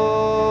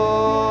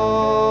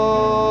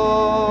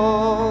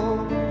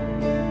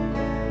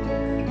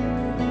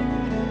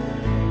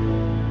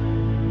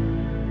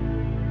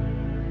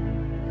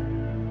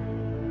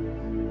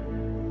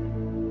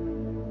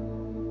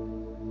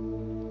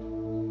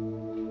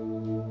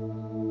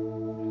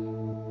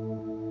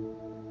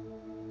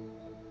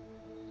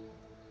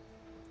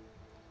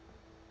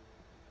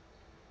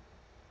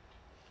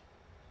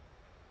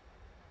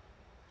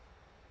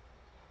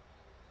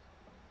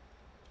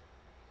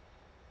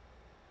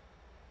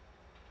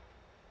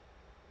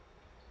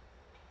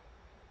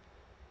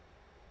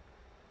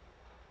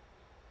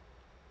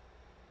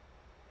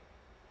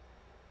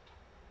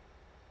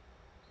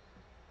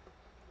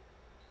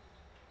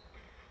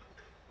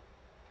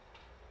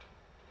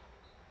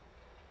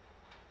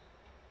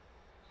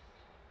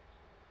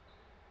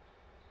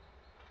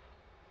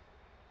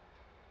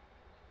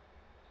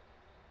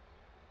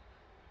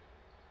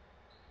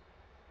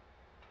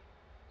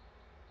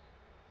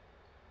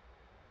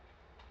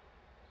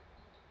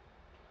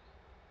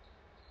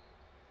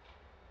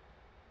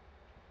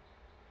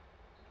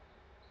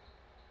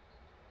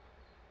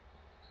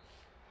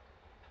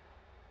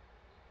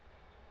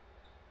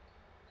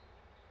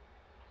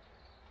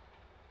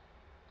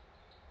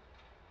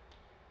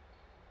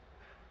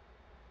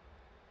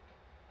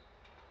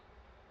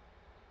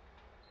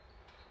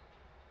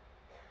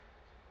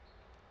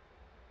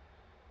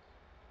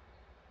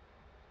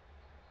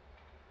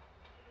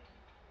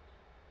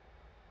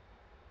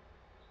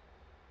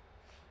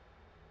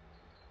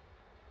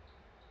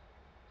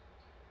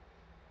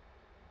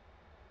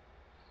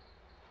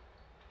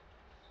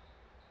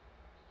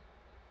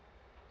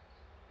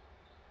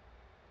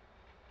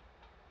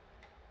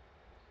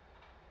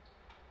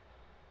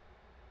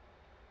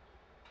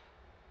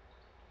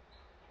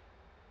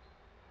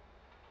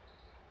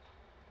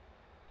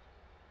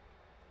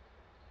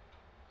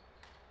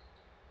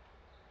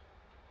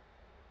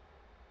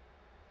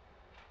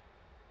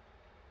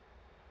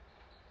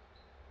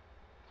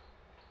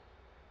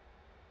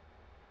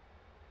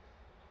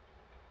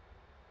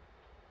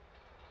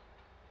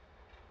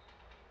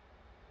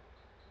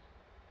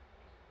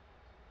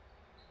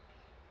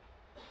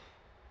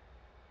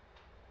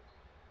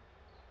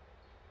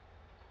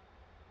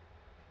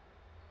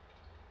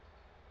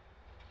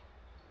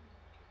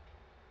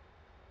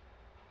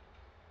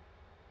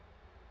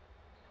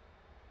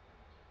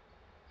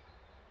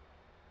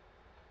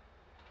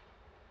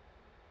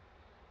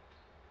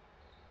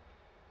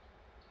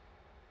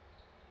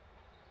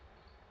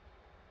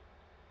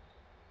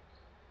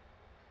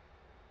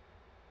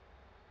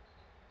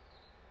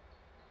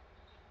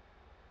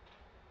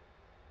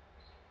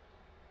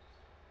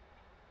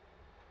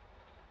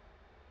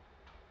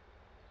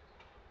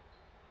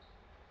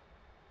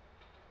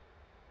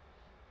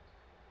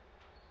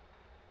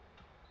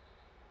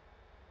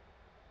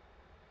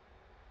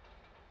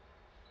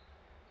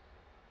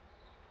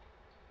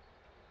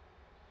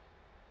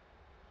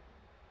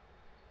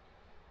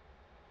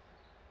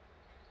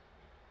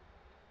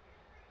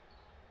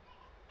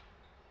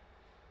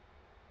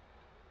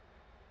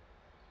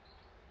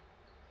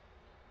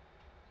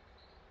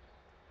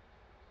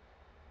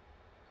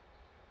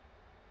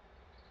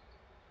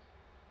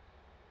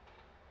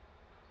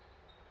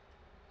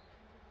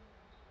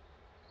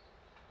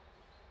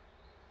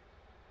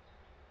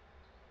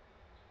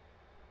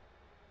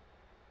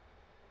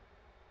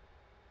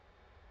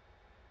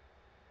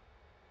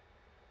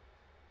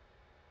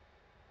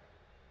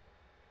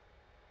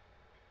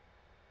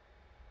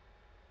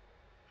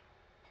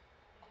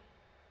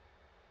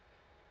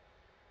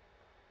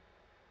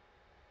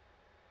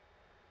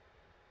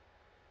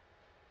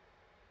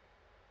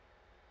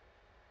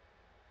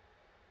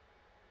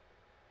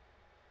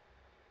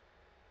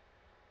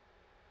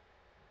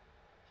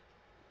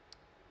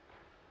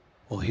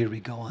 Well, here we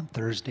go on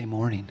Thursday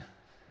morning.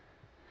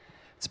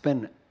 It's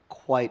been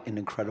quite an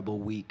incredible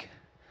week.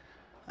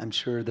 I'm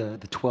sure the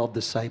 12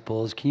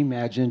 disciples, can you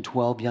imagine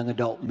 12 young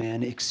adult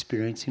men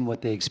experiencing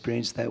what they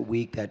experienced that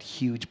week, that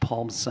huge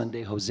Palm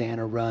Sunday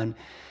Hosanna run,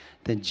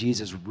 then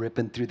Jesus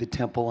ripping through the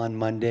temple on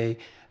Monday,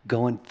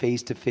 going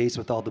face to face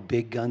with all the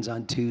big guns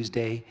on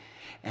Tuesday,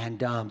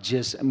 and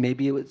just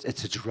maybe it's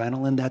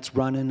adrenaline that's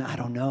running, I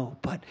don't know,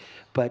 but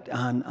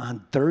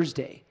on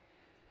Thursday,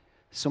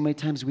 so many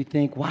times we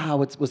think,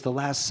 wow, it was the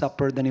Last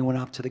Supper, then he went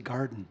off to the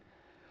garden.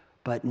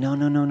 But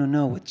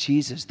no. With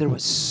Jesus, there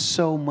was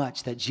so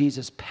much that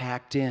Jesus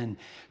packed in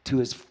to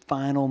his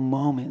final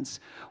moments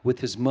with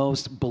his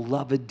most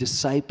beloved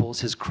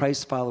disciples, his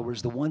Christ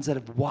followers, the ones that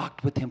have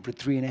walked with him for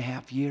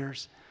 3.5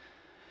 years.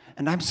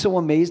 And I'm so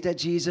amazed at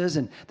Jesus,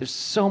 and there's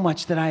so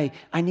much that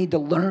I need to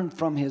learn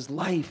from his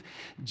life.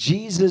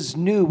 Jesus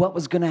knew what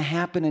was going to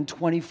happen in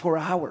 24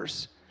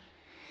 hours.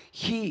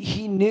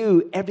 He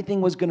knew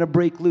everything was going to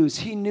break loose.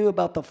 He knew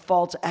about the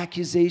false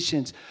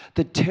accusations,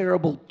 the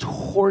terrible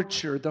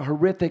torture, the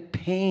horrific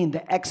pain,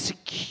 the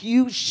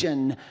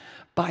execution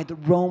by the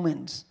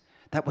Romans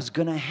that was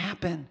going to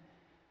happen.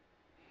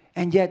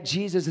 And yet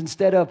Jesus,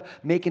 instead of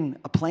making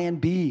a plan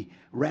B,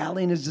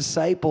 rallying his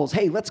disciples,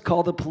 hey, let's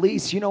call the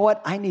police. You know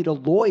what? I need a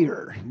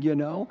lawyer,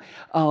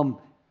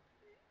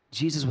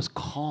 Jesus was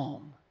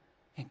calm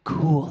and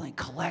cool and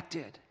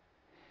collected.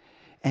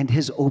 And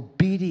his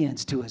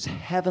obedience to his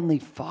heavenly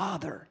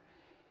Father,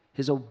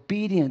 his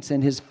obedience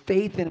and his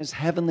faith in his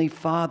heavenly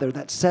Father,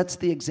 that sets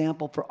the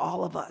example for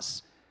all of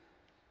us,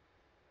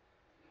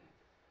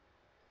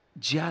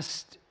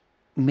 just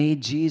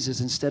made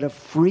Jesus, instead of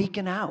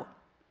freaking out,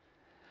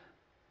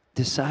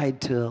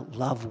 decide to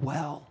love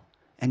well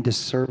and to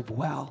serve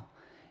well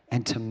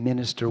and to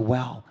minister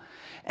well.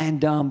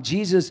 And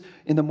Jesus,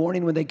 in the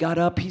morning when they got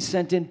up, he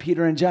sent in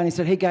Peter and John. He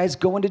said, hey, guys,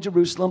 go into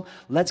Jerusalem.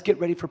 Let's get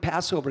ready for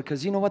Passover.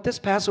 Because you know what? This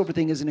Passover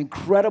thing is an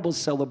incredible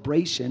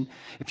celebration.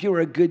 If you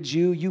were a good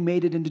Jew, you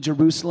made it into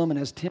Jerusalem. And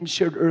as Tim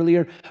shared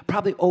earlier,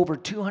 probably over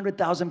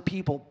 200,000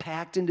 people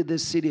packed into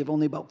this city of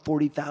only about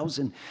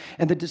 40,000.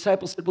 And the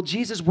disciples said, well,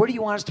 Jesus, where do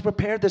you want us to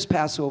prepare this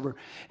Passover?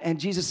 And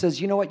Jesus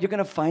says, you know what? You're going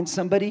to find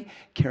somebody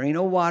carrying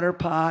a water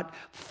pot,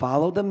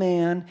 follow the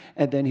man,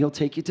 and then he'll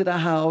take you to the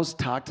house,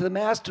 talk to the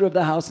master of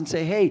the house, and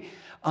say, hey,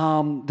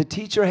 the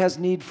teacher has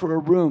need for a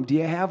room. Do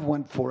you have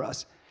one for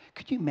us?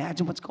 Could you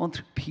imagine what's going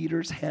through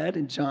Peter's head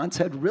and John's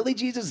head? Really,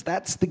 Jesus?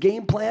 That's the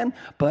game plan?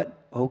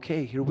 But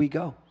okay, here we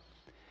go.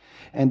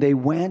 And they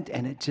went,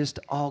 and it just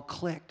all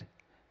clicked.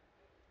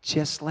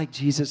 Just like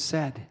Jesus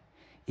said.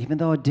 Even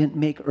though it didn't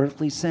make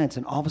earthly sense.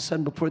 And all of a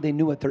sudden, before they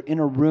knew it, they're in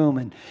a room,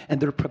 and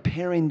they're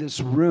preparing this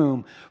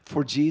room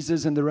for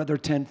Jesus and their other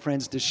 10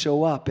 friends to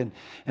show up. And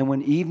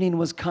when evening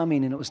was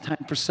coming and it was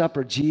time for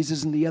supper,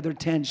 Jesus and the other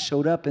 10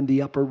 showed up in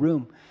the upper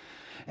room.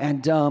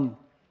 And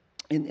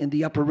in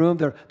the upper room,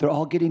 they're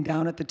all getting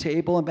down at the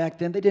table. And back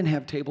then, they didn't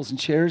have tables and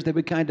chairs. They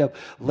would kind of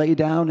lay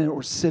down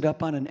or sit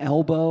up on an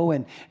elbow,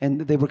 and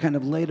they were kind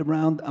of laid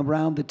around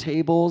the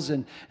tables.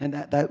 And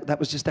that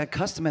was just that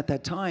custom at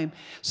that time.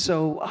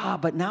 So,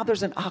 but now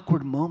there's an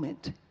awkward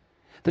moment.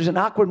 There's an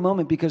awkward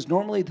moment because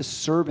normally the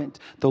servant,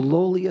 the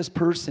lowliest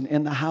person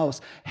in the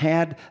house,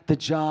 had the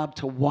job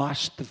to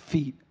wash the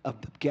feet of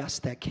the guests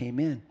that came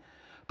in.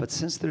 But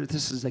since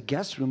this is a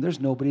guest room, there's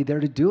nobody there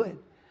to do it.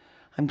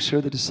 I'm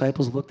sure the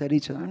disciples looked at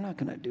each other. I'm not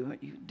going to do it.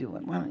 You do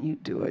it. Why don't you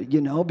do it?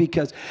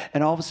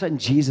 And all of a sudden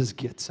Jesus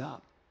gets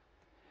up,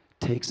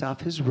 takes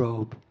off his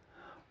robe,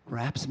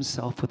 wraps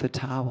himself with a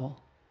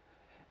towel,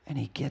 and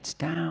he gets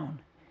down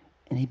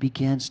and he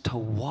begins to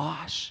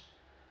wash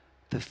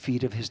the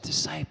feet of his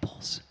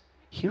disciples.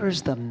 Here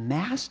is the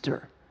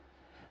master,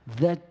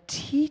 the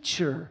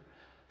teacher,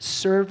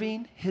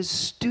 serving his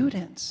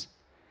students.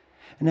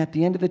 And at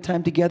the end of the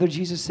time together,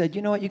 Jesus said,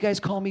 you know what? You guys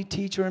call me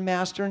teacher and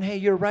master, and hey,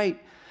 you're right.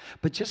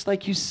 But just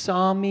like you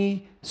saw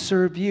me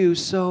serve you,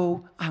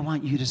 so I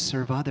want you to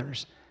serve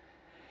others.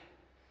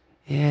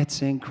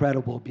 It's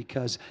incredible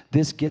because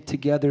this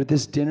get-together,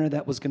 this dinner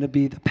that was going to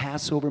be the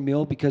Passover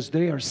meal, because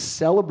they are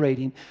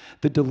celebrating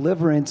the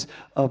deliverance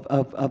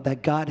of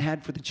that God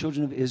had for the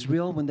children of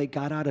Israel when they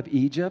got out of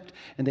Egypt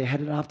and they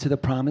headed off to the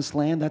Promised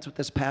Land. That's what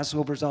this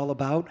Passover is all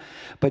about.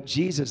 But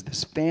Jesus,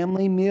 this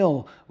family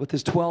meal with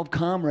his 12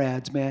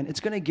 comrades, man,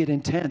 it's going to get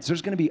intense.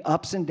 There's going to be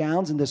ups and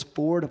downs in this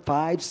 4 to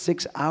 5,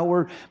 6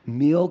 hour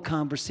meal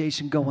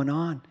conversation going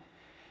on.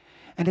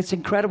 And it's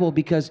incredible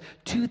because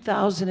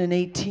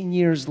 2018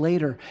 years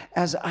later,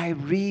 as I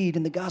read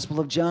in the Gospel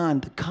of John,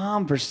 the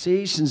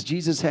conversations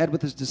Jesus had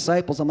with his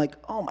disciples, I'm like,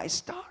 oh my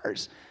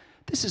stars,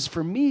 this is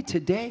for me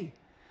today.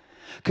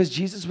 Because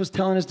Jesus was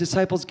telling his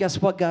disciples,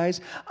 guess what, guys?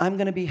 I'm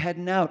going to be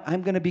heading out.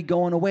 I'm going to be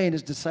going away. And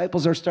his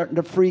disciples are starting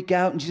to freak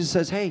out. And Jesus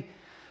says, hey,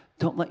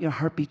 don't let your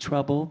heart be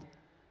troubled.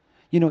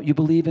 You know, you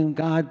believe in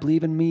God,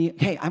 believe in me.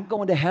 Hey, I'm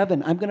going to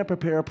heaven. I'm going to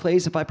prepare a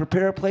place. If I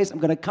prepare a place, I'm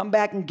going to come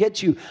back and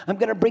get you. I'm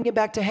going to bring you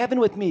back to heaven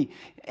with me.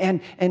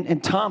 And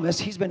Thomas,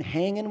 he's been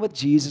hanging with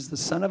Jesus, the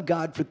Son of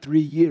God, for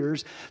 3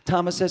 years.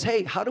 Thomas says,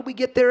 hey, how do we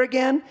get there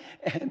again?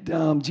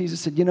 And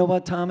Jesus said, you know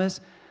what, Thomas?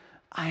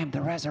 I am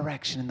the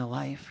resurrection and the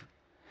life.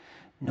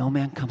 No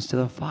man comes to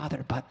the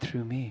Father but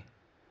through me.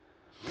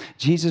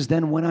 Jesus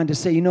then went on to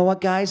say, you know what,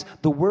 guys?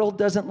 The world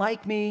doesn't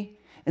like me.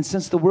 And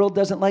since the world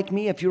doesn't like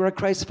me, if you're a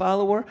Christ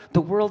follower,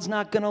 the world's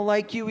not going to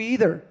like you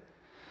either.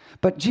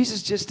 But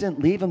Jesus just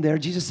didn't leave him there.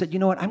 Jesus said, you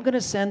know what? I'm going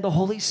to send the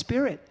Holy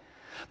Spirit.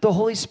 The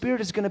Holy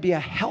Spirit is going to be a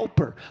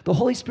helper. The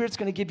Holy Spirit's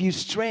going to give you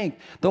strength.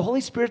 The Holy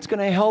Spirit's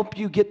going to help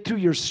you get through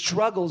your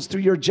struggles,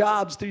 through your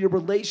jobs, through your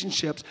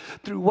relationships,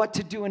 through what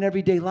to do in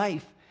everyday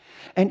life.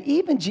 And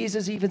even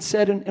Jesus even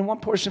said in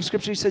one portion of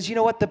Scripture, he says, you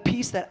know what? The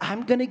peace that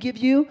I'm going to give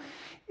you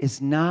is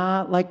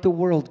not like the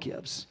world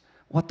gives.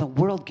 What the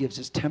world gives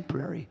is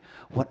temporary.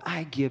 What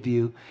I give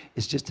you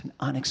is just an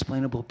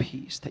unexplainable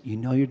peace that you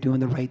know you're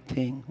doing the right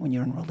thing when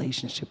you're in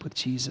relationship with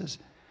Jesus.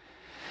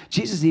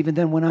 Jesus even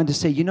then went on to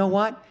say, you know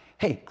what?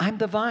 Hey, I'm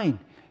the vine.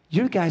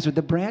 You guys are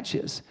the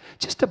branches.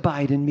 Just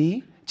abide in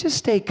me. Just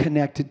stay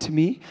connected to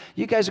me.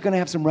 You guys are going to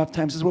have some rough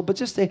times as well, but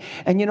just stay.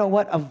 And you know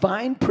what? A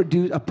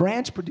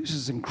branch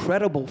produces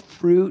incredible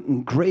fruit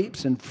and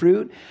grapes and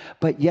fruit,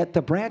 but yet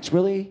the branch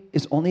really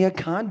is only a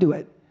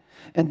conduit.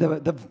 And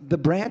the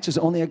branch is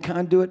only a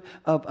conduit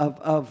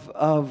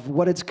of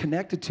what it's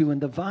connected to in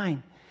the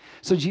vine.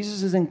 So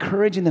Jesus is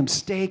encouraging them,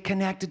 stay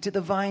connected to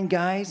the vine,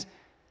 guys.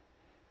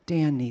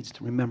 Dan needs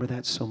to remember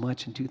that so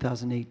much in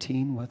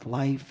 2018 with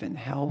life and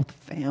health,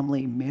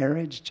 family,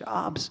 marriage,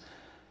 jobs.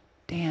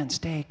 Dan,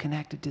 stay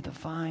connected to the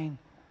vine.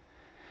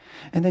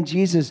 And then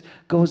Jesus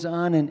goes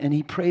on and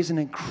he prays an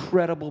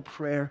incredible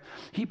prayer.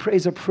 He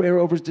prays a prayer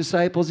over his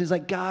disciples. He's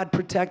like, God,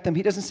 protect them.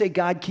 He doesn't say,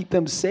 God, keep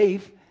them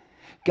safe.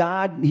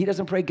 He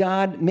doesn't pray,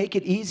 God, make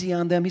it easy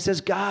on them. He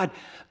says, God,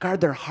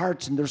 guard their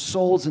hearts and their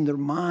souls and their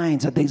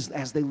minds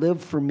as they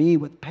live for me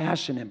with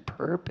passion and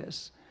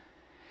purpose.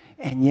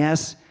 And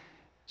yes,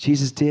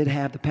 Jesus did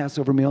have the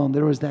Passover meal, and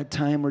there was that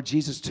time where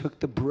Jesus took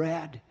the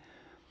bread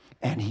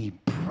and he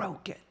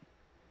broke it.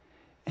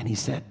 And he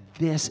said,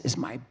 this is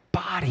my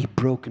body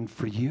broken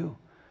for you.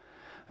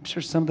 I'm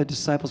sure some of the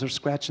disciples are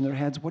scratching their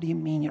heads. What do you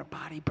mean your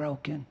body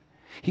broken?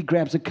 He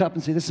grabs a cup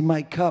and says, this is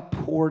my cup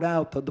poured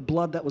out, the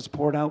blood that was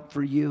poured out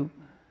for you.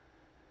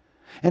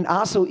 And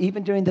also,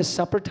 even during the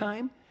supper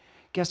time,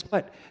 guess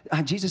what?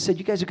 Jesus said,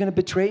 you guys are going to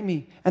betray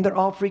me. And they're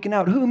all freaking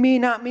out. Who, me?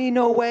 Not me,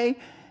 no way.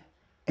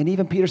 And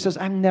even Peter says,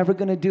 I'm never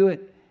going to do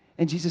it.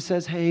 And Jesus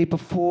says, hey,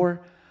 before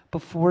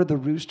the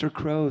rooster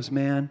crows,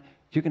 man,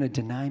 you're going to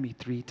deny me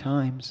 3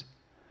 times.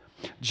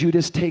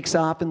 Judas takes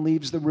off and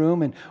leaves the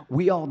room, and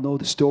we all know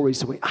the story.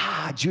 So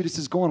Judas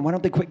is going. Why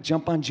don't they quick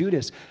jump on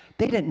Judas?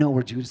 They didn't know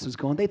where Judas was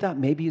going. They thought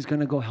maybe he's going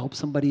to go help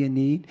somebody in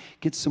need,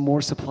 get some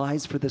more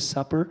supplies for the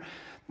supper.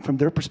 From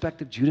their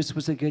perspective, Judas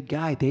was a good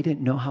guy. They didn't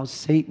know how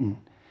Satan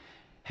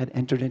had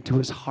entered into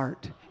his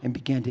heart and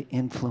began to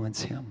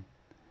influence him.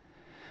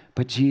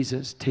 But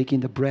Jesus,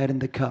 taking the bread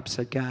and the cup,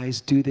 said,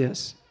 guys, do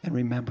this in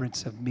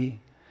remembrance of me.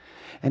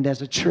 And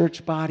as a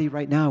church body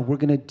right now, we're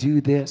going to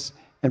do this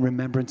in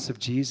remembrance of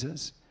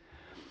Jesus.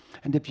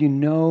 And if you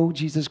know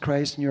Jesus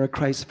Christ and you're a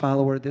Christ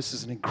follower, this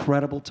is an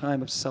incredible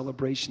time of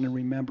celebration and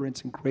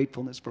remembrance and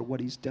gratefulness for what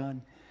he's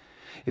done.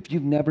 If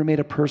you've never made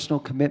a personal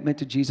commitment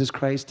to Jesus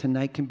Christ,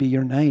 tonight can be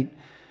your night.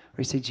 Where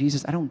you say,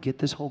 Jesus, I don't get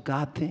this whole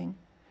God thing,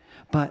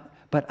 but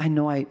I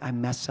know I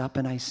mess up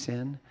and I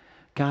sin.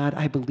 God,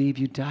 I believe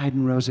you died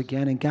and rose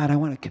again, and God, I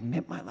want to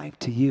commit my life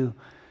to you.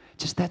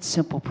 Just that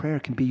simple prayer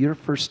can be your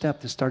first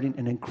step to starting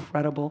an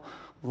incredible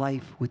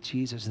life with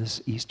Jesus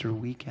this Easter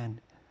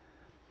weekend.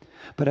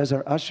 But as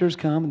our ushers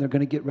come and they're going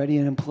to get ready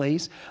and in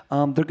place,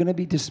 they're going to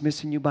be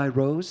dismissing you by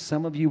rows.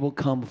 Some of you will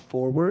come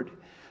forward.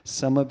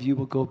 Some of you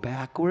will go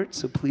backward.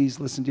 So please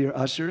listen to your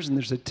ushers. And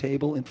there's a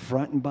table in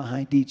front and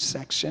behind each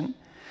section.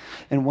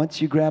 And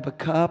once you grab a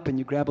cup and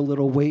you grab a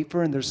little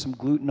wafer, and there's some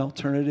gluten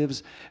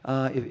alternatives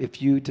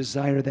if you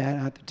desire that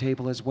at the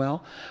table as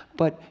well.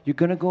 But you're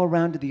going to go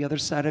around to the other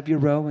side of your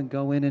row and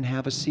go in and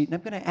have a seat. And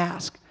I'm going to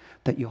ask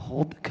that you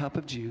hold the cup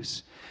of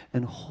juice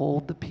and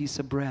hold the piece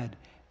of bread,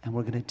 and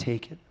we're going to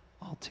take it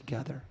all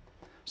together.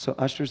 So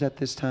ushers, at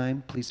this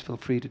time, please feel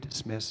free to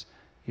dismiss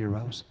your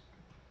rows.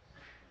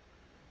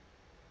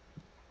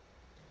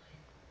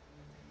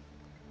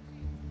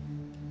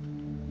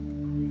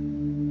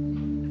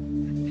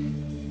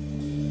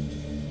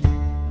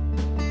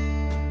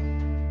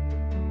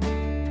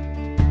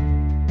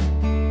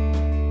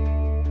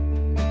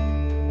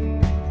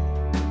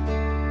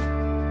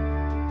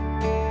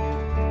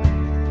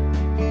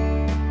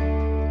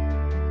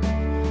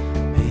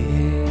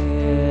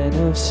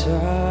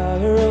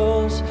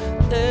 Sorrows,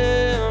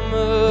 Lamb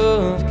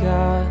of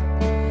God,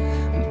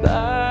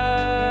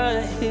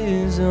 by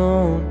his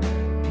own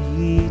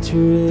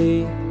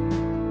betrayed,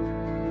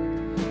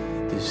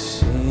 the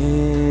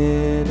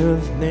sin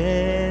of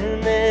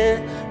man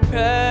and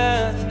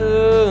wrath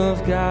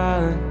of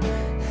God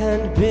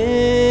had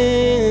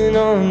been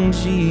on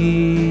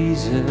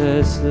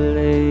Jesus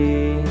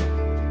laid.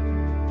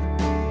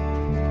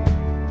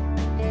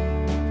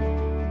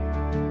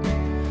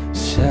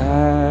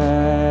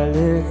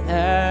 Silent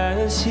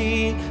as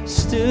he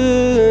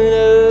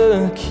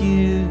stood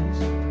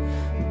accused,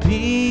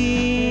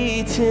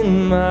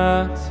 beaten,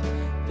 mocked,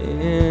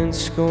 and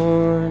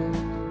scorned,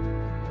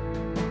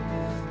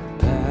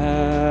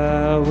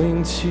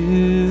 bowing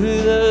to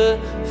the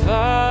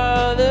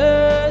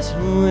Father's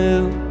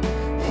will,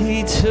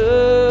 he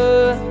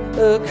took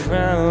a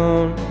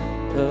crown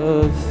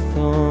of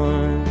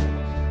thorns.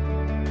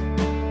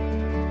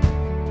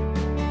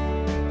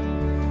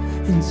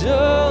 And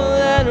oh,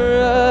 that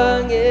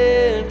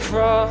rugged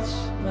cross,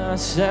 my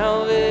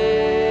salvation,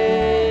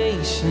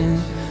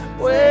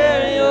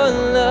 where your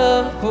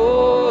love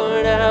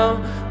poured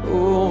out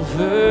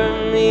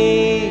over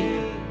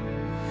me.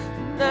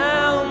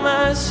 Now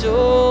my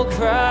soul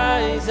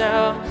cries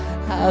out,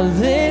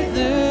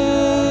 hallelujah,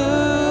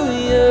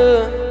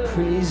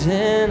 praise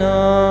and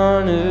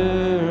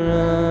honor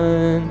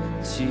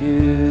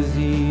unto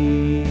thee.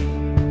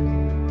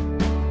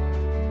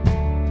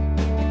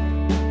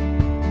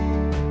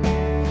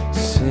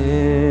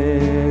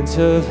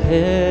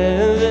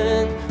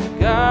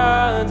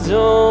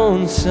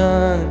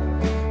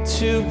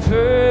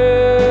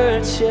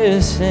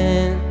 purchase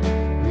and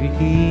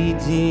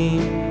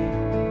redeem,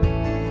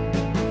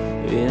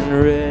 and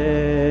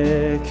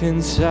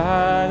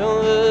reconcile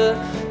the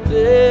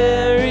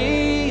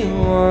very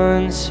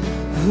ones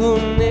who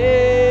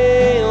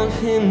nailed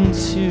him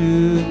to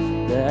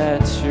that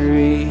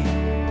tree.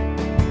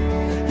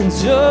 And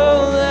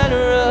oh, that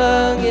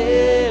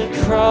rugged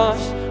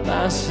cross,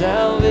 my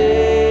salvation,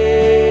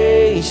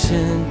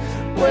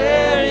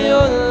 where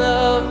your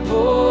love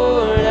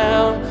poured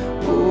out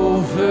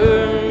over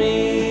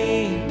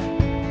me.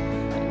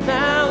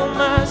 Now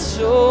my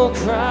soul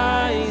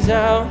cries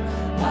out,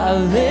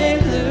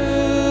 hallelujah,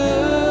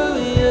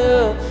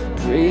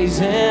 praise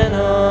and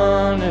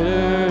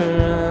honor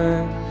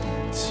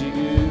unto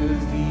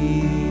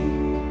thee.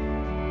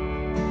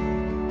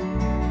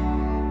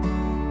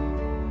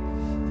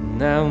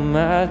 Now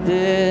my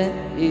debt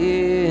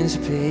is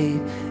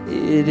paid,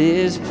 it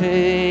is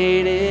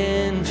paid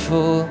in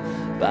full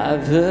by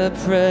the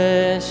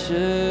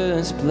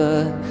precious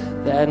blood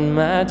that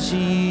my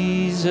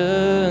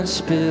Jesus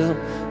spilled.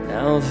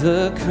 Now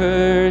the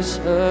curse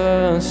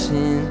of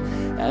sin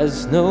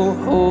has no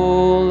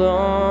hold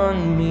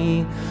on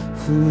me.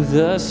 Who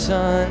the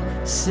Son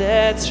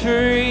sets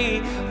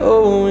free,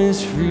 oh,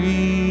 is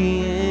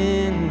free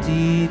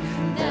indeed.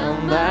 Now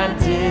my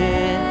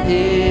debt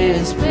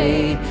is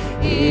paid,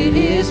 it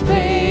is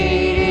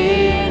paid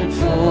in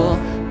full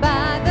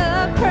By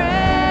the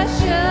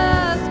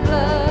precious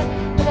blood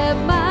that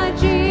my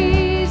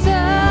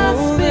Jesus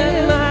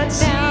spilled. my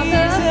Now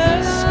the Jesus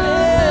curse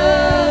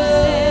of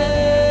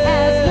sin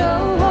has no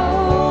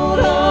hold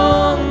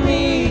on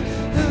me.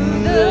 Who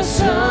the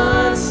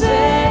Son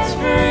sets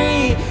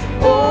free,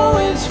 oh,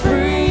 is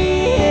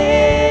free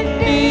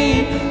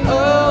indeed.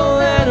 Oh,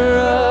 that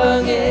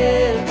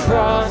rugged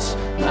cross,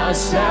 my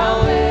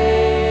salvation,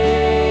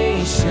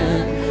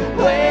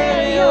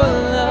 where your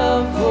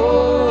love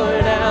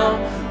poured out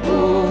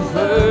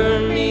over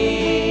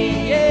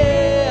me.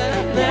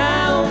 Yeah,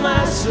 now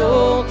my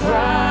soul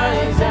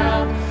cries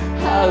out,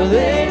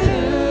 hallelujah,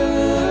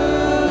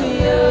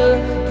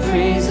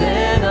 praise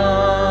and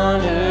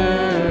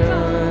honor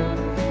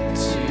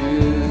unto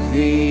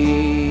thee.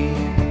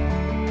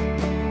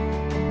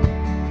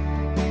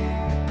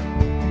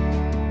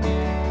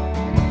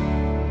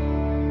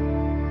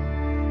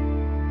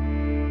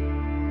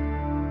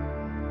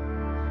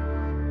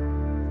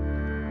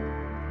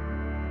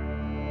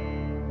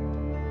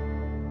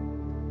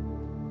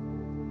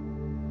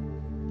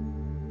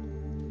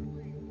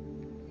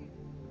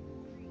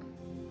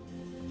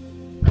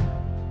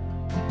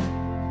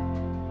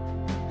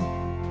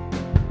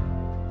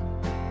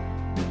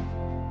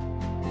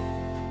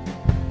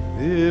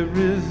 There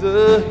is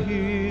a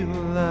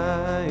hill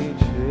I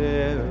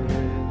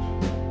cherish,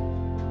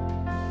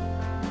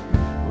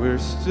 where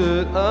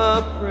stood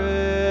a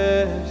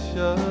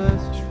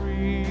precious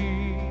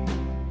tree,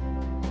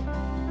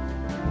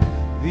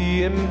 the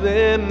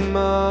emblem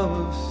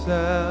of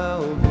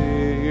salvation,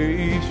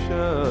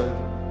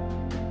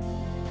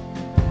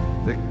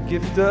 the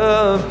gift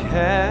of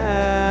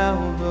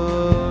Calvary.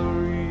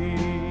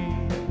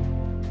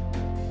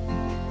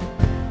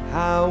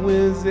 How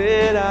is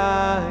it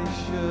I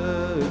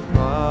should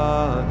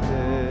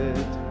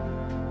profit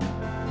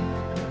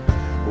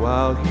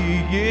while he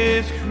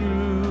is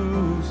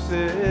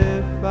crucified?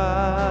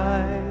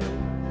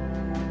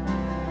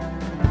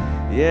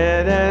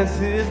 Yet as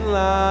his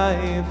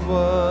life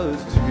was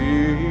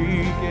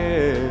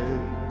taken,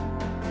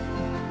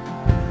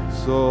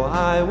 so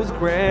I was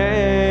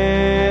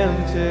granted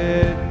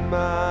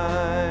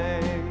mine.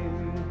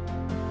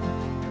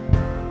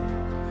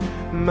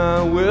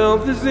 My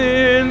wealth is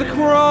in the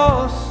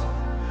cross.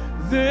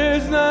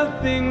 There's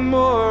nothing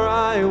more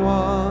I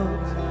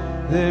want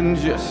than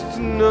just to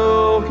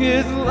know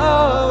his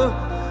love.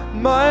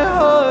 My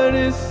heart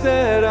is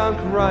set on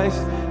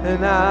Christ,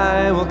 and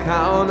I will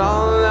count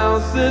all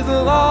else as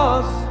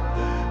lost.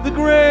 The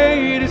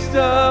greatest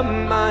of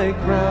my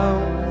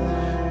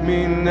crowns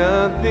mean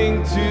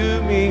nothing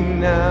to me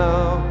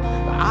now.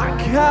 I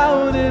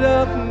counted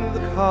up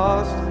the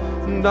cost,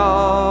 and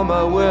all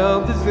my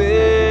wealth is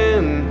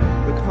in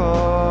the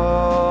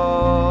cost.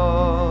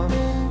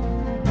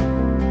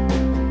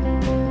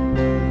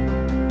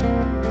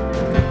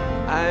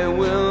 I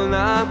will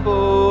not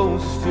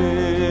boast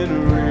in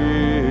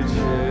riches.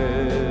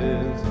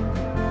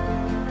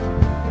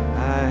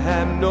 I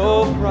have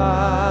no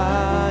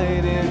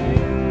pride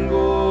in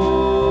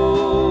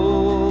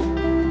gold,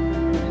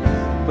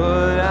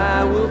 but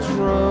I will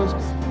trust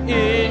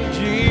in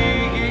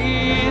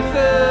Jesus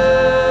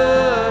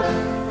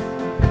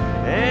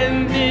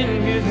and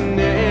in his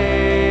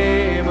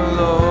name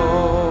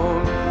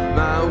alone.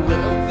 My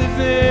wealth is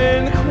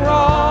in the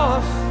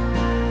cross.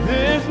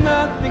 There's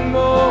nothing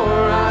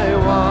more I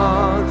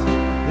want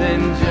than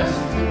just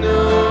to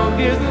know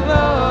his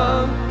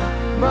love.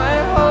 My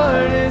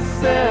heart is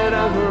set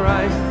on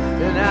Christ,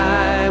 and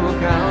I will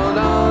count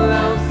all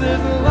else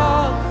as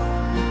lost.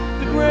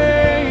 The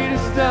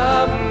greatest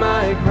of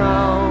my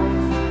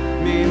crowns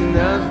mean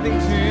nothing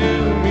to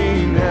me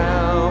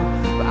now,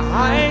 but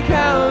I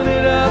count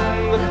it up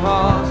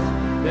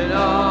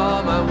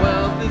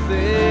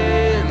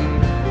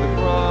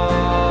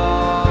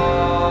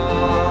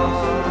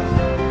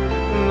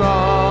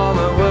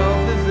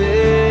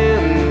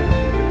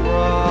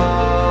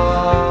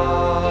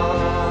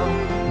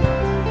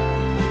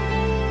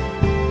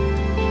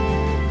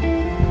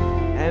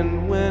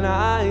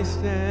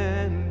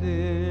stand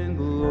in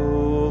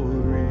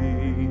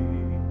glory.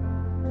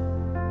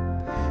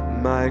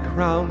 My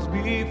crown's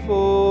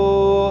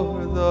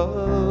before the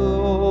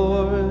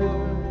Lord.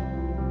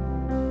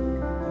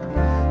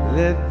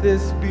 Let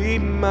this be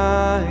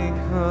my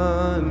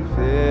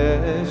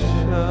confession.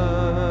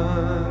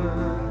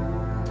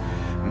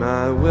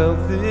 My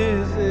wealth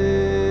is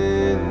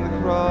in the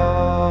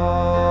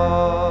cross.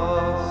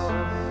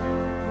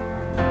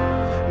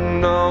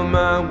 And all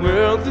my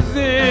wealth is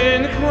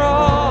in the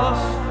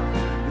cross.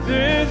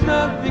 There's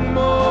nothing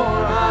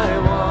more I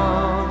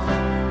want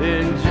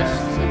than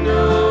just to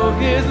know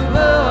His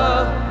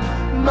love.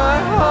 My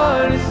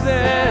heart is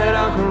set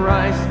on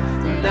Christ,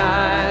 and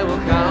I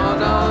will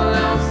count all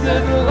else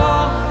as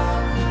lost.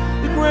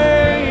 The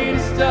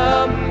greatest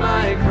of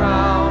my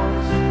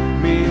crowns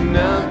mean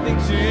nothing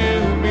to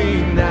me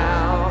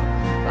now.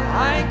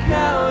 I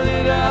count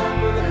it up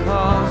with the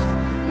cost,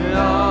 and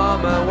all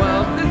my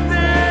wealth is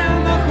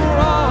in the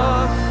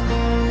cross.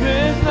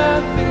 There's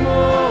nothing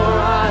more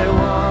I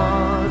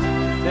want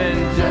than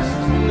just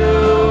to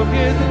know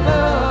His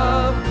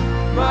love.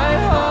 My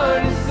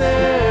heart is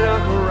set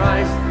on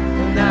Christ,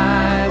 and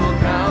I will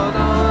count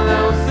all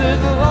else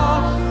as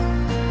lost.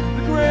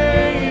 The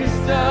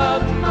greatest of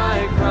my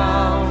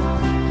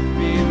crowns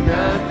mean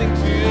nothing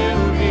to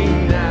me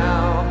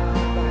now.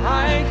 I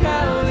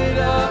count it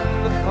up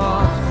the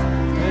cost,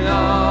 and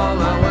all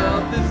my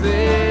wealth is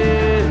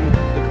in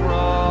the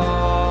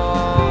cross.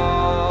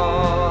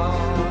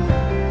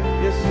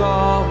 Yes,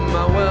 all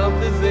my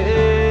wealth is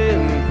in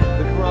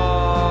the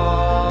cross.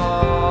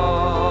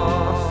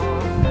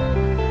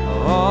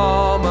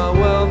 All my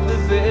wealth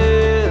is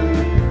in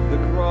the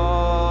cross.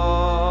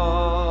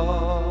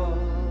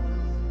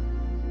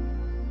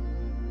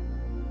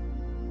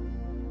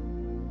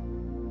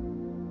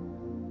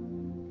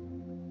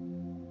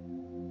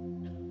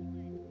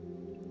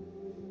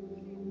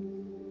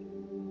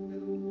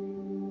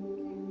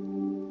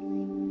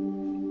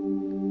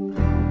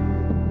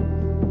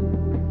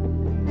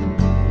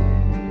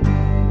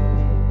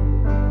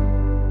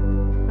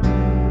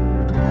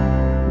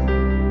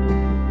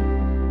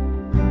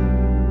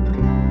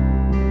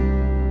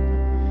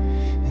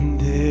 And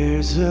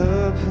there's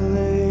a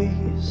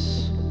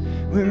place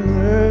where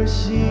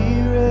mercy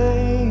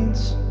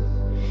reigns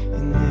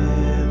and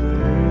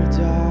never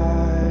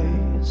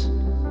dies.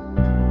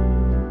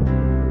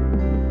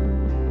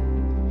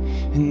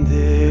 And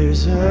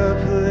there's a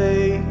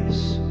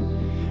place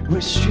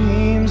where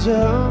streams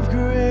of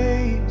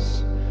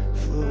grace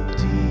flow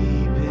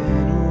deep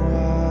and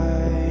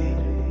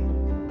wide.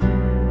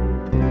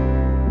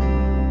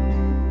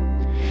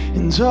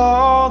 And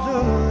all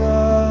the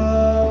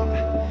love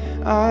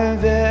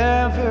I've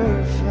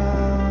ever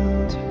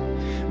found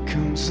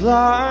comes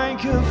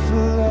like a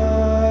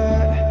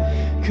flood,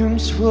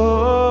 comes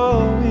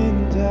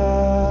flowing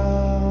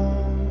down.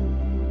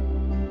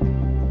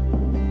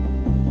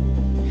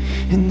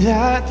 And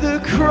at the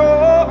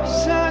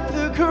cross, I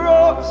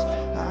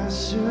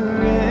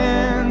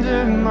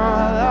surrender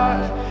my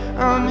life.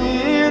 I'm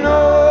in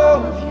awe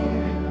of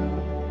you,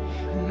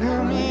 and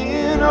I'm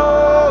in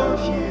awe of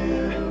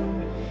you.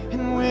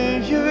 And where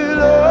your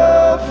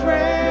love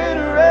ran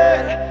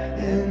red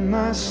and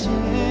my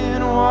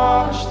sin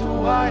washed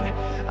white,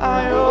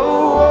 I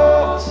owe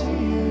all to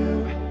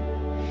you,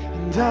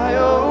 and I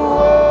owe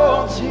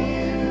all to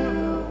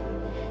you,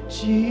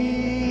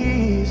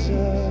 Jesus.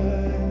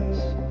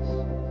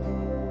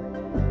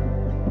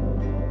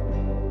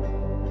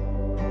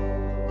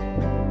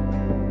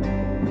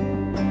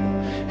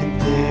 And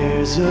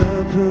there's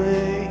a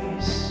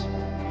place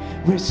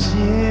where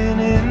sin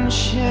and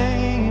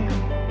shame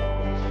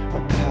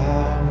are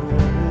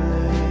powerless,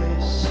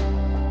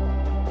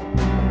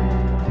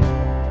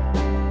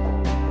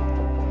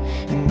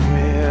 and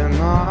where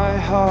my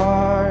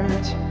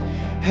heart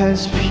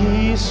has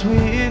peace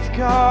with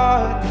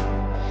God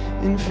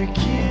and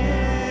forgiveness,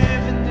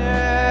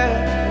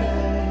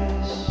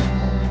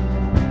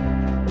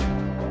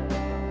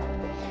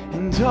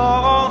 and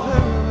all the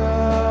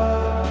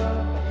love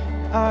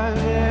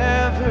I've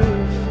ever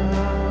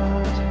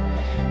found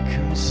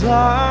comes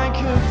like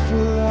a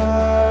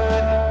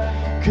flood,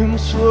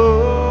 comes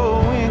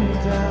flowing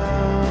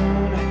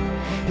down.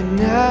 And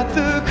at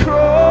the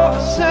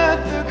cross,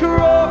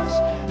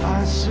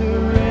 I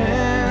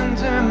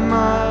surrender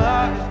my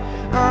life.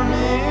 I'm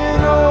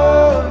in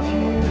awe of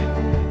you,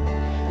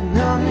 and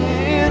I'm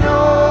in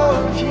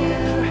awe of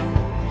you.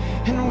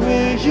 And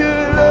where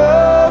your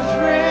love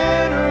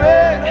ran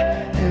red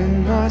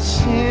and my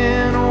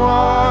sin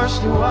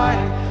washed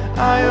white,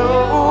 I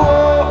owe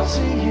all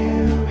to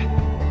you,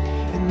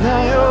 and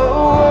I owe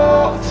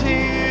all to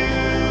you.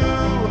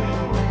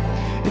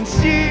 And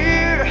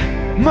here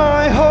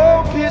my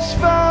hope is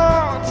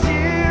found,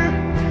 here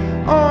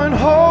on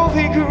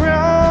holy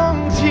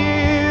ground.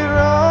 Here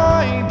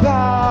I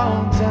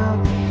bow down,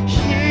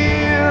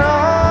 here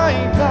I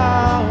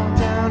bow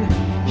down,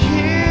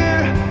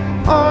 here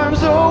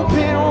arms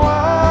open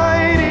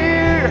wide,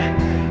 here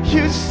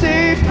you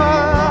saved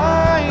my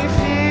life.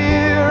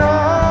 Here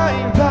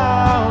I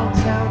bow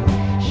down,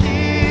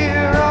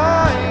 here I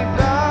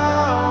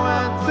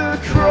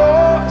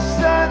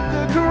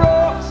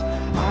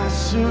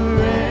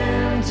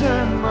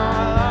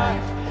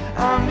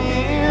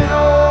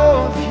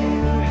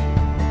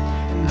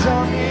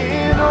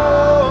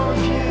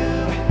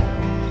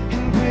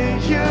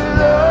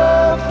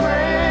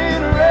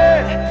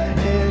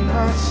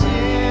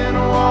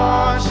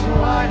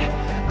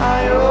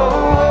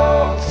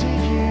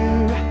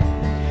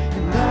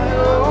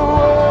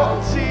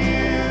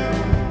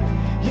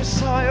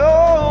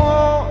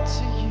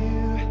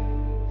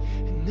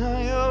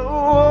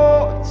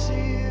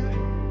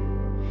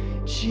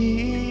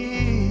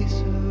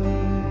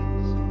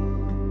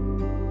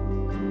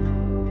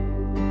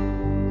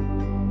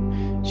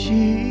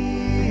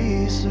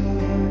Jesus.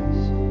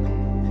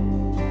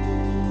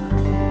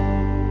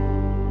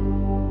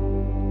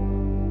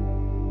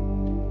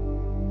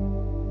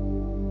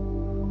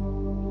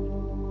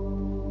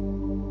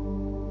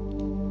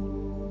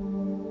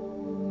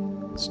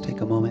 Let's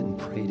take a moment and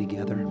pray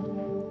together.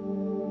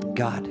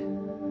 God,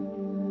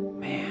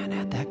 man,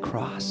 at that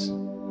cross,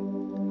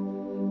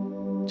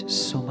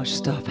 just so much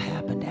stuff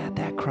happened at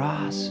that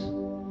cross.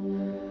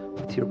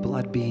 With your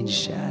blood being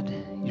shed,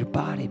 your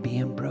body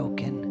being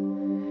broken,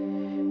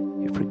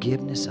 your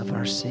forgiveness of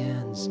our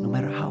sins, no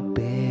matter how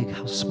big,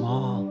 how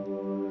small.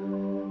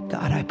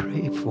 God, I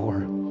pray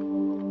for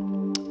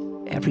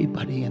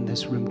everybody in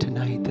this room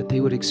tonight that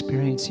they would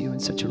experience you in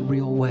such a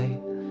real way,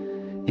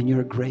 in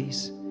your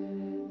grace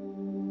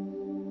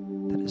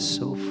that is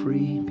so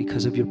free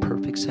because of your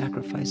perfect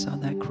sacrifice on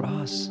that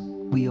cross.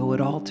 We owe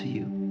it all to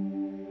you.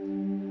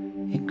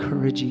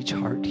 Encourage each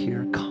heart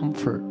here,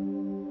 comfort,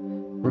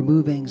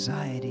 remove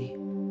anxiety,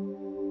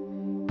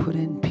 put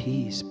in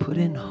peace, put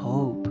in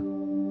hope.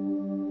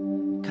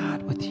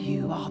 God, with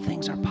you, all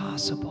things are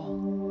possible.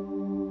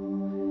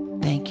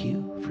 Thank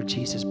you for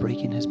Jesus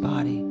breaking his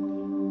body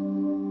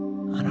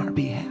on our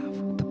behalf,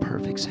 the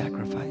perfect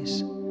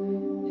sacrifice.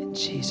 In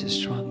Jesus'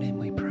 strong name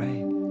we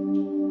pray.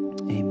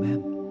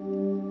 Amen.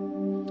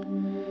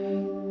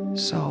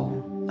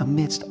 So,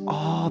 amidst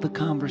all the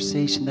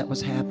conversation that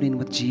was happening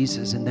with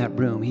Jesus in that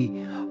room,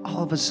 he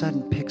all of a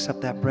sudden picks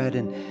up that bread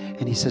and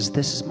he says,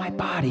 "This is my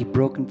body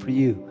broken for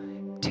you.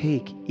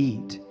 Take,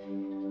 eat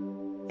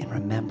in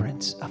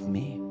remembrance of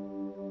me."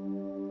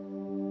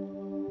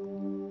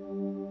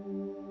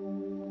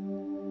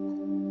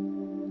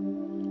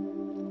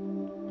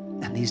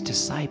 And these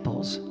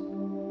disciples,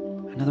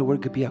 another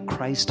word could be a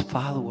Christ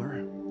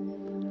follower.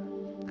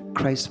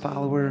 Christ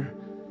follower,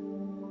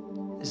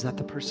 is that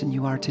the person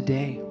you are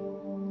today?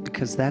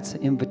 Because that's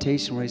the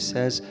invitation where he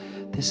says,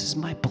 "This is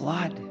my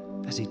blood,"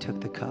 as he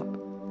took the cup.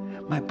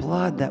 My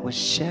blood that was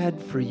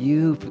shed for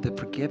you for the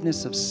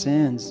forgiveness of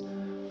sins.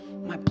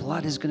 My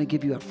blood is going to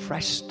give you a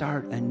fresh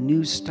start, a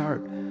new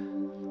start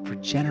for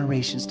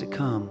generations to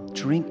come.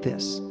 Drink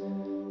this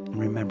in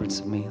remembrance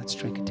of me. Let's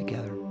drink it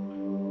together.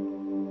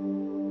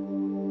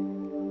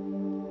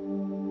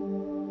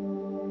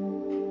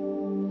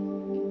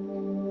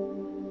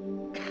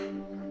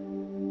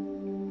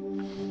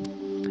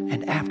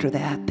 And after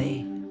that,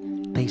 they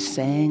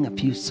sang a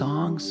few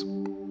songs.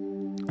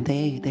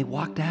 They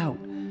walked out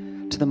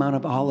to the Mount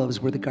of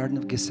Olives where the Garden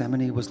of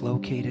Gethsemane was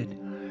located.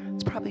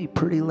 It's probably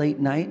pretty late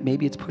night.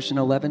 Maybe it's pushing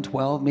 11,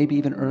 12, maybe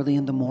even early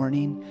in the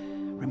morning.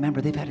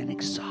 Remember, they've had an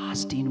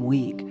exhausting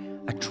week.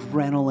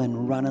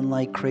 Adrenaline running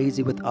like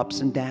crazy with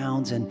ups and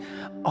downs, and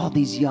all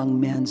these young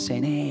men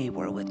saying, "Hey,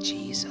 we're with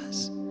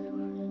Jesus."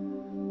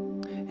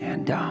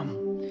 And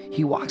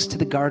he walks to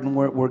the garden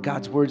where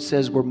God's word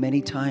says where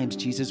many times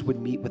Jesus would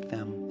meet with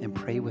them and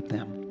pray with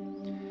them.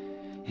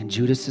 And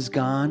Judas is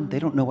gone. They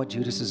don't know what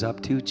Judas is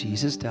up to.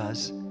 Jesus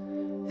does.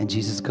 And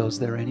Jesus goes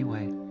there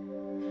anyway.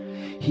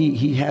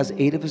 He has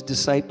 8 of his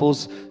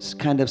disciples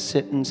kind of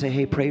sit and say,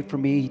 "Hey, pray for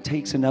me." He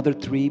takes another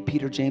 3,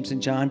 Peter, James, and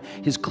John,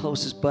 his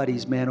closest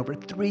buddies, man. Over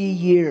 3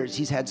 years,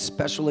 he's had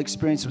special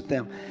experience with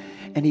them.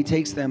 And he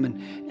takes them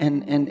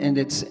and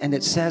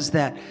it says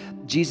that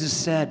Jesus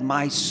said,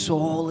 "My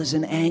soul is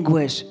in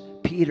anguish."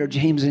 Peter,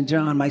 James, and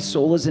John, "My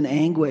soul is in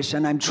anguish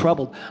and I'm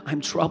troubled.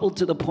 I'm troubled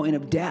to the point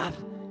of death.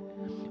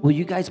 Will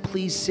you guys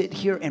please sit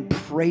here and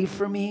pray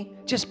for me?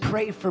 Just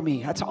pray for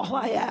me. That's all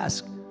I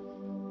ask.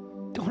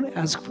 Don't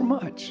ask for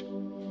much."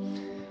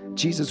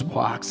 Jesus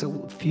walks a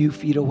few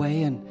feet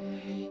away and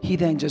he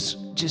then just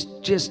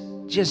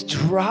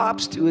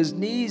drops to his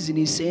knees and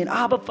he's saying,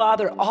 "Abba,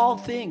 Father, all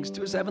things,"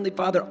 to his heavenly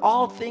Father,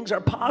 "all things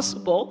are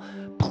possible.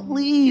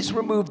 Please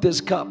remove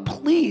this cup.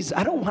 Please,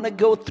 I don't want to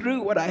go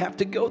through what I have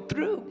to go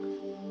through."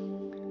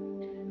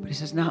 But he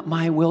says, "Not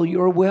my will,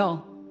 your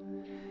will."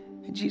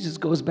 And Jesus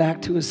goes back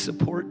to his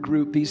support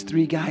group, these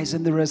 3 guys,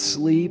 and they're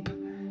asleep.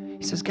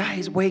 He says,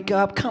 "Guys, wake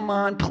up. Come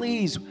on,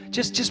 please.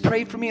 Just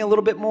pray for me a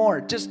little bit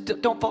more.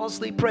 Just don't fall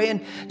asleep. Pray."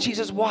 And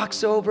Jesus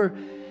walks over.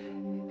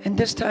 And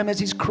this time as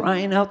he's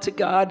crying out to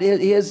God,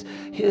 his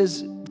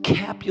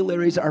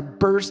capillaries are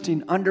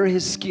bursting under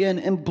his skin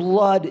and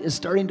blood is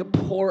starting to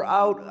pour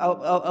out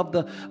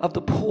of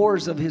the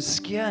pores of his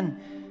skin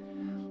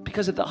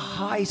because of the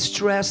high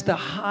stress, the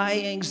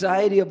high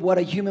anxiety of what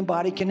a human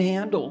body can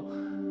handle.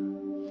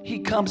 He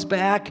comes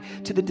back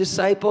to the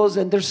disciples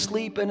and they're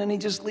sleeping and he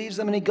just leaves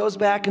them and he goes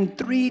back and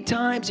 3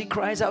 times he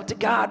cries out to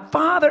God,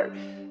 "Father,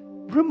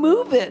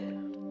 remove it."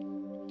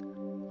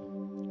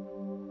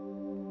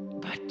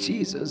 But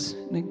Jesus,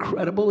 an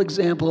incredible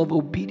example of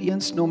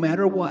obedience no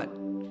matter what.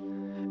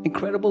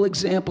 Incredible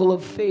example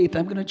of faith.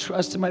 I'm going to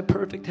trust in my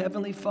perfect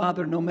heavenly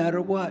Father no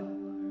matter what.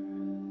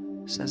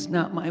 Says,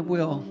 "Not my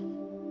will,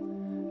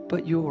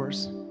 but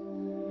yours."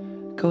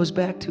 Goes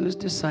back to his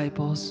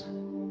disciples.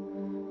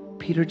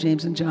 Peter,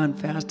 James, and John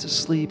fast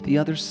asleep. The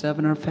other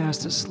 7 are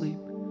fast asleep.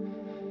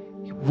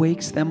 He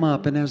wakes them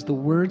up, and as the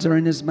words are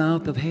in his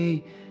mouth of,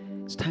 "Hey,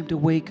 it's time to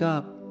wake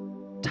up,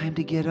 time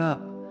to get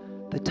up,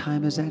 the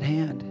time is at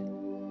hand,"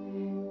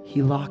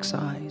 he locks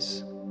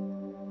eyes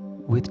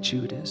with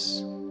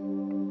Judas.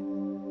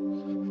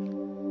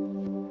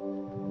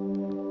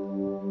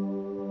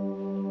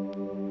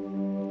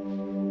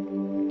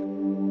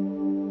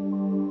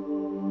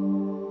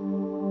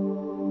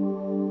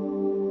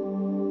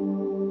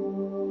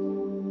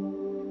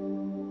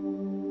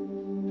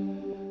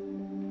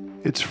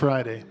 It's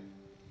Friday.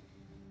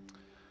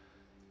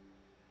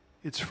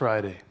 It's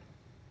Friday.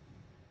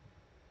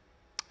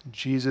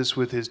 Jesus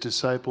with his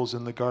disciples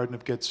in the Garden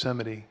of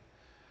Gethsemane.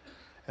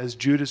 As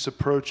Judas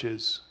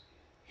approaches,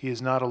 he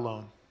is not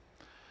alone.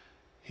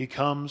 He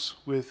comes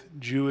with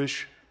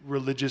Jewish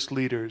religious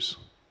leaders.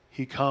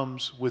 He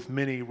comes with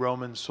many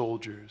Roman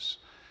soldiers.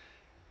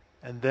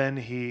 And then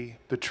he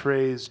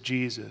betrays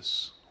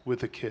Jesus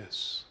with a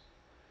kiss,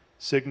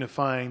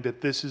 signifying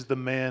that this is the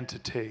man to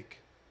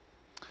take.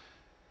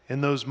 In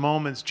those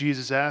moments,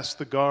 Jesus asked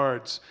the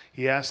guards,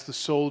 he asked the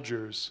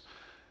soldiers,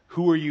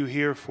 "Who are you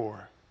here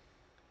for?"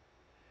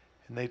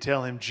 And they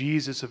tell him,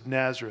 "Jesus of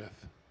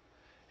Nazareth."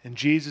 And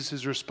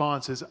Jesus'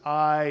 response is,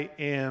 "I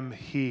am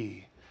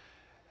he."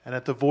 And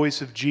at the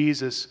voice of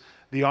Jesus,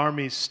 the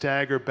armies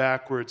stagger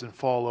backwards and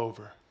fall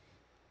over.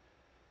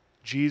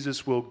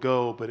 Jesus will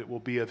go, but it will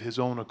be of his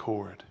own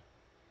accord.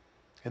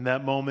 In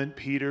that moment,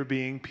 Peter,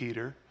 being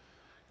Peter,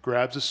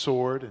 grabs a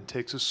sword and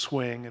takes a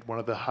swing at one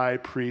of the high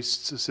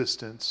priest's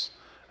assistants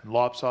and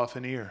lops off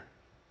an ear.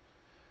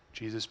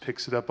 Jesus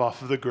picks it up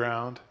off of the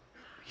ground,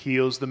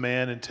 heals the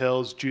man, and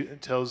tells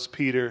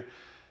Peter,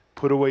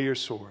 "Put away your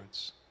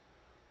swords."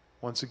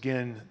 Once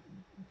again,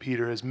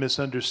 Peter has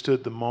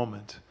misunderstood the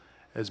moment,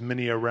 as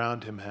many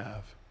around him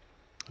have.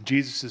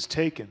 Jesus is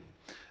taken.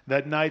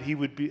 That night he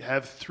would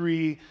have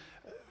three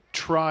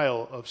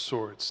trial of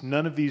sorts.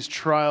 None of these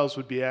trials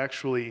would be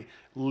actually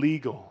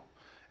legal.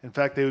 In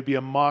fact, they would be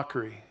a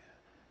mockery.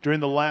 During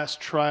the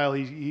last trial,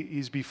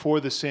 he's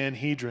before the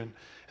Sanhedrin,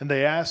 and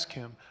they ask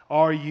him,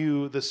 "Are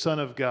you the Son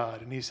of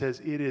God?" And he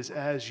says, "It is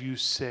as you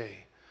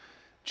say."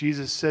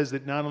 Jesus says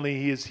that not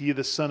only is he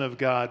the Son of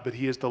God, but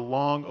he is the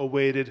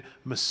long-awaited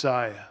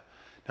Messiah.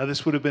 Now,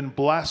 this would have been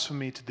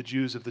blasphemy to the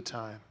Jews of the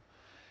time,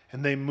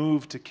 and they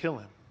moved to kill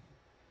him.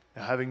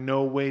 Now, having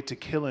no way to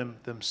kill him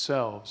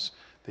themselves,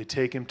 they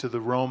take him to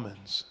the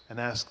Romans and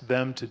ask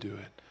them to do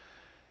it.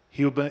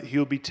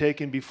 He'll be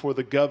taken before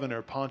the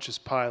governor, Pontius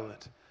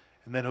Pilate,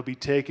 and then he'll be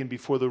taken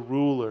before the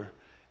ruler,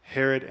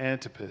 Herod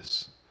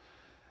Antipas.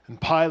 And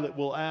Pilate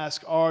will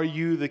ask, "Are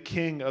you the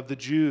king of the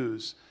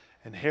Jews?"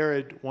 And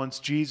Herod wants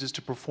Jesus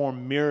to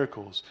perform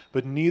miracles,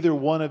 but neither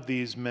one of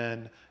these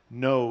men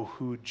know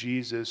who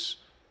Jesus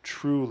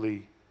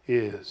truly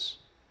is.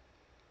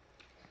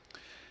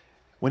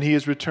 When he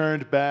is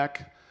returned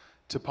back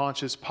to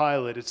Pontius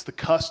Pilate, it's the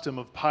custom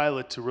of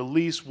Pilate to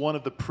release one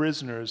of the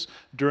prisoners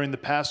during the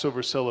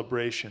Passover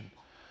celebration.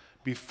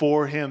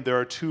 Before him, there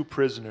are two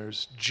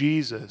prisoners,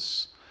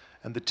 Jesus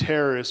and the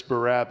terrorist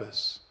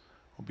Barabbas.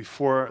 Well,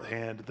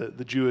 beforehand,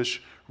 the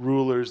Jewish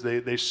rulers,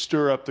 they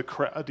stir up the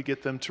crowd to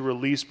get them to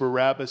release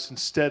Barabbas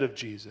instead of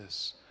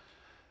Jesus.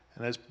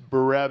 And as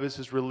Barabbas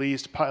is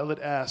released, Pilate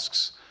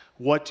asks,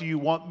 "What do you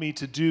want me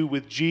to do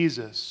with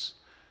Jesus?"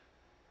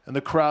 And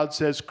the crowd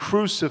says,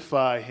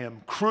 "Crucify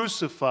him,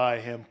 crucify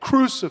him,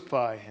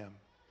 crucify him."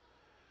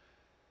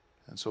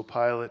 And so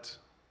Pilate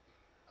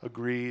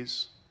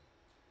agrees,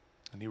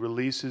 and he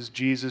releases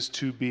Jesus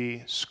to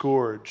be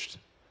scourged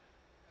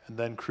and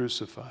then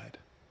crucified.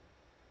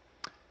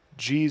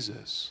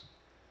 Jesus,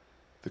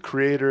 the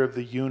creator of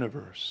the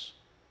universe,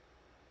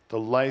 the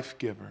life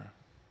giver,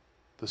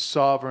 the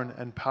sovereign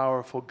and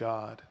powerful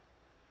God,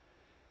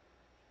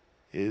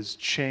 is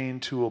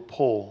chained to a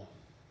pole.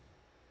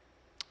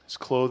 His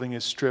clothing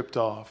is stripped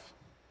off,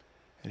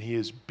 and he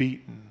is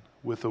beaten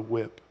with a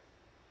whip.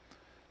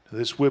 Now,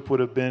 this whip would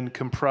have been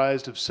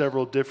comprised of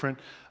several different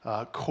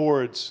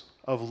cords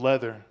of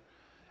leather,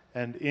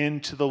 and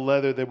into the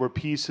leather there were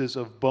pieces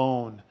of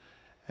bone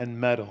and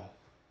metal.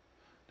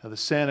 Now, the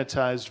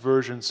sanitized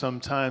version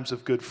sometimes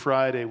of Good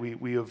Friday,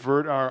 we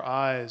avert our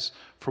eyes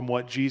from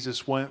what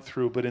Jesus went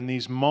through, but in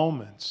these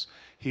moments,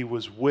 he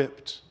was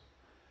whipped.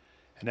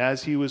 And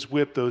as he was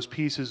whipped, those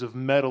pieces of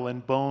metal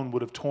and bone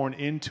would have torn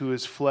into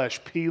his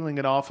flesh, peeling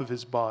it off of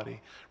his body,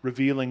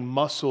 revealing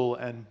muscle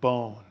and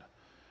bone,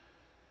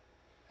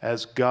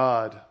 as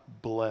God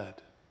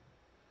bled.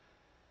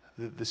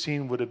 The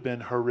scene would have been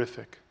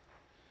horrific.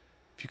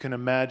 If you can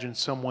imagine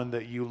someone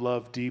that you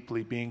love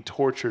deeply being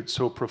tortured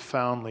so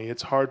profoundly,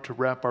 it's hard to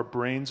wrap our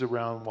brains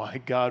around why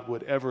God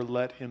would ever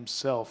let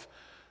himself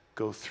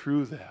go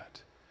through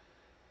that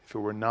if it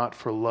were not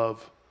for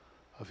love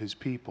of his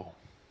people.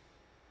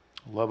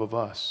 Love of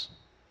us.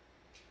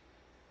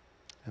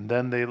 And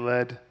then they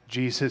led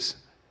Jesus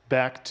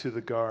back to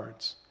the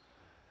guards.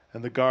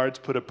 And the guards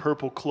put a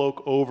purple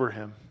cloak over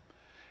him.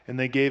 And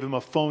they gave him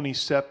a phony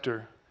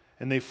scepter.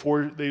 And they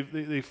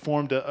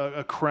formed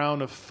a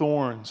crown of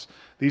thorns.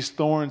 These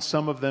thorns,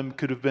 some of them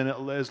could have been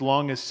as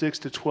long as 6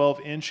 to 12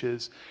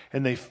 inches.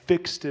 And they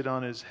fixed it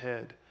on his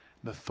head.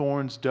 The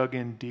thorns dug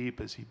in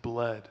deep as he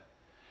bled.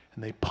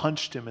 And they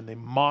punched him and they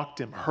mocked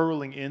him,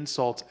 hurling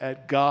insults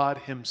at God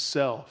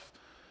himself.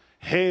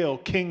 "Hail,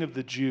 King of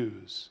the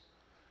Jews."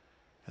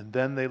 And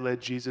then they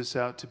led Jesus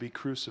out to be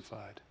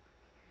crucified.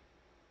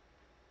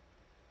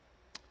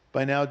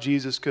 By now,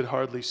 Jesus could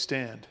hardly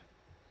stand,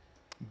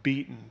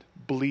 beaten,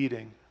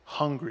 bleeding,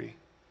 hungry.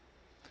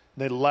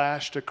 They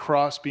lashed a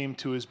crossbeam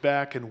to his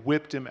back and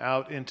whipped him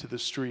out into the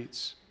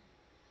streets.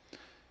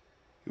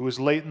 It was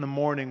late in the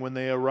morning when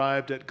they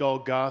arrived at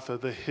Golgotha,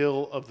 the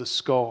hill of the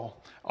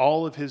skull.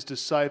 All of his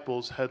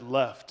disciples had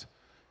left,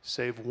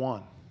 save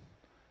one.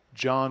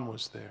 John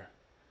was there.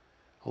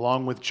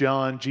 Along with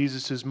John,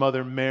 Jesus'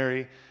 mother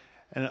Mary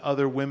and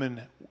other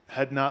women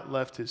had not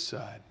left his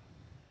side.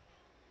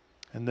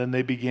 And then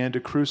they began to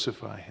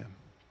crucify him.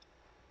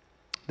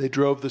 They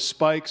drove the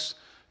spikes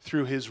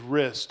through his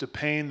wrist, a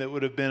pain that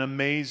would have been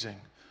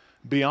amazing.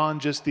 Beyond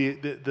just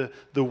the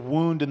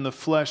wound in the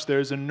flesh,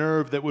 there's a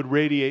nerve that would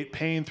radiate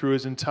pain through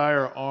his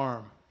entire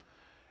arm.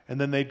 And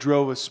then they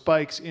drove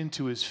spikes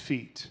into his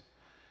feet.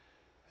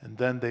 And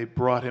then they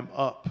brought him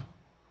up.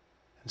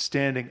 And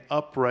standing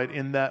upright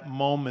in that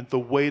moment, the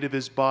weight of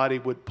his body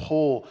would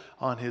pull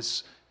on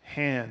his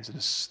hands, and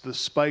the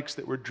spikes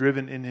that were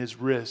driven in his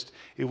wrist.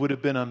 It would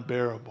have been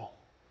unbearable.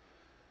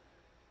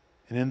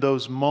 And in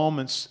those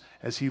moments,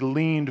 as he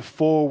leaned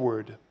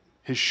forward,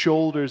 his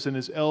shoulders and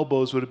his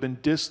elbows would have been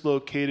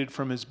dislocated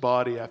from his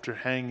body after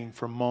hanging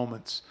for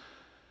moments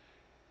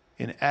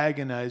in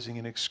agonizing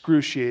and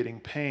excruciating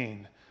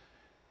pain.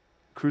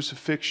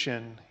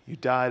 Crucifixion, you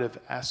died of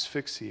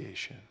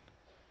asphyxiation.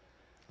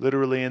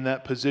 Literally, in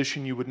that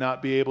position, you would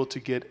not be able to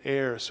get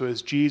air. So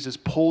as Jesus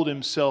pulled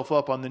himself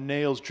up on the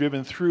nails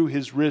driven through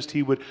his wrist,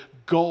 he would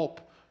gulp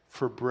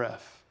for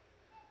breath.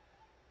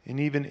 And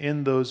even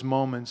in those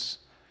moments,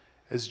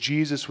 as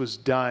Jesus was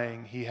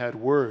dying, he had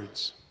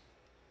words,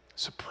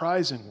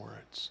 surprising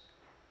words,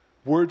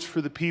 words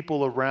for the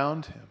people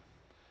around him.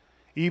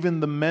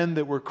 Even the men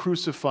that were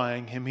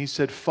crucifying him, he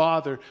said,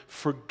 "Father,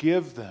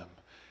 forgive them.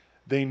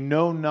 They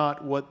know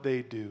not what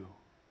they do."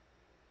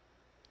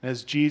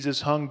 As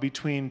Jesus hung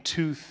between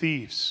two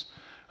thieves,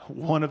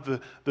 one of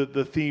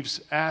the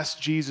thieves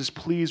asked Jesus,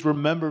 "Please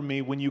remember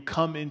me when you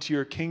come into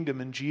your kingdom."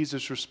 And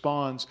Jesus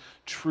responds,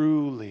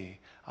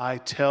 "Truly, I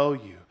tell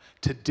you,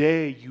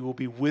 today you will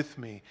be with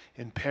me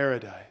in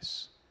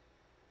paradise."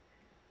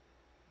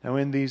 Now,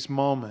 in these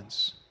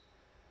moments,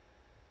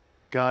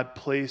 God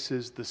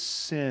places the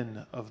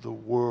sin of the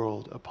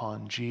world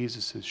upon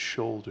Jesus'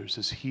 shoulders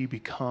as he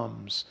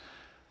becomes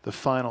the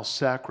final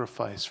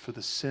sacrifice for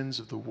the sins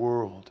of the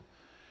world.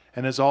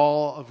 And as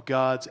all of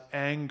God's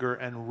anger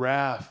and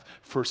wrath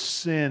for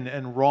sin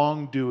and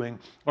wrongdoing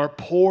are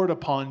poured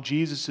upon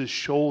Jesus'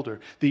 shoulder,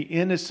 the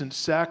innocent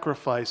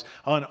sacrifice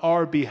on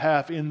our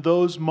behalf, in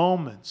those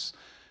moments,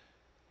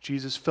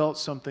 Jesus felt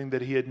something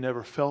that he had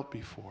never felt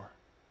before.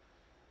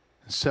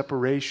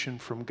 Separation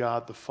from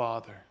God the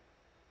Father.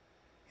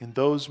 In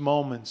those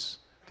moments,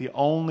 the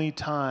only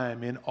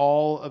time in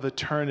all of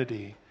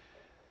eternity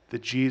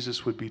that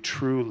Jesus would be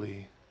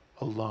truly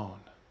alone.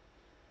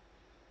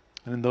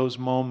 And in those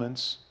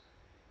moments,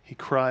 he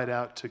cried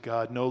out to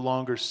God, no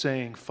longer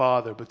saying,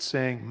 "Father," but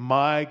saying,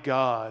 "My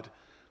God,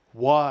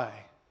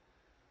 why?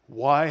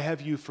 Why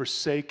have you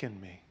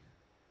forsaken me?"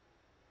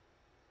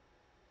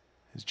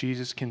 As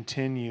Jesus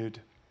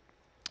continued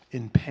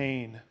in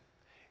pain,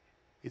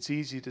 it's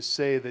easy to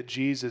say that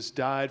Jesus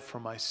died for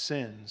my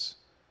sins,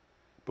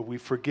 but we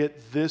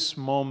forget this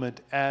moment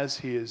as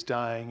he is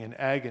dying in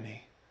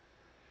agony.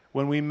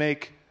 When we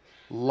make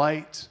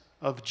light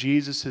of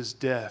Jesus'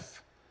 death,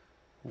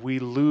 we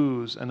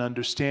lose an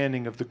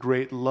understanding of the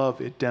great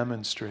love it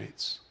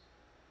demonstrates.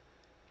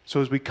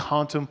 So as we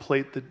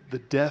contemplate the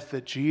death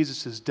that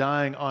Jesus is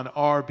dying on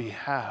our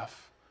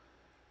behalf,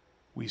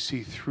 we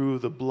see through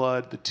the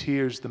blood, the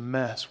tears, the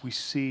mess, we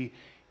see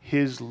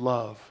his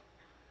love.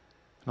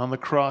 And on the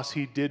cross,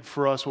 he did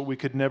for us what we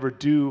could never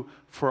do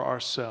for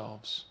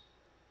ourselves.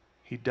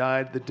 He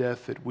died the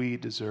death that we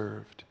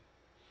deserved.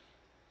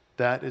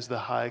 That is the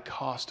high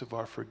cost of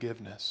our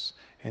forgiveness.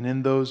 And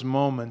in those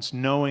moments,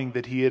 knowing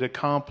that he had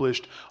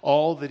accomplished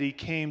all that he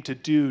came to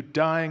do,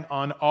 dying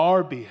on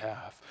our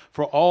behalf,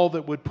 for all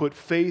that would put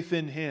faith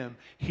in him,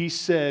 he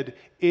said,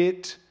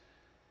 "It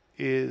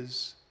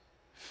is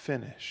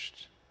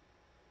finished."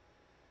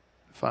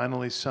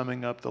 Finally,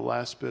 summing up the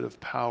last bit of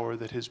power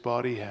that his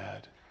body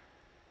had,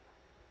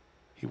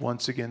 he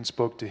once again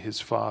spoke to his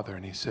Father,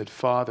 and he said,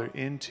 "Father,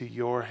 into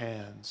your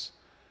hands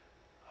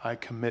I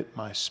commit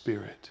my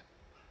spirit."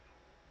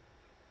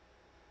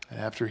 And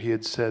after he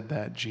had said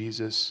that,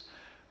 Jesus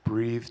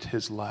breathed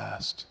his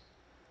last.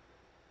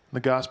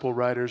 The gospel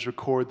writers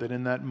record that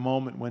in that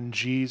moment when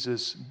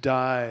Jesus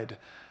died,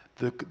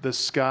 the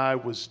sky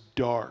was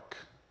dark,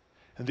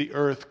 and the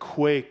earth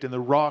quaked, and the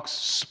rocks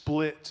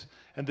split,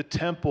 and the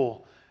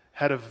temple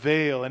had a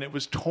veil, and it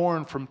was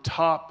torn from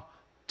top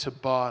to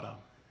bottom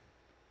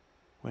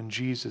when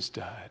Jesus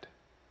died.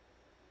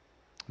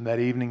 And that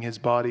evening his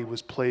body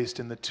was placed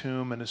in the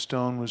tomb, and a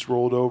stone was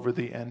rolled over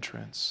the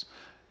entrance.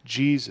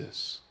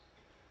 Jesus,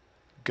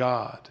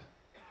 God.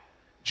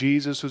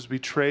 Jesus was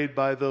betrayed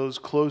by those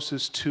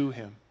closest to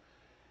him.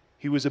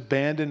 He was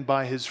abandoned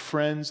by his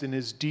friends in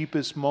his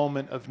deepest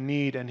moment of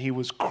need, and he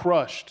was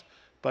crushed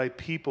by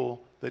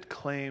people that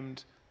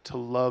claimed to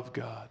love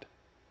God.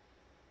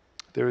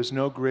 There is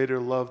no greater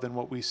love than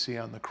what we see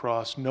on the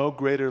cross, no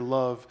greater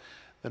love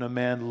than a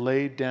man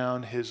laid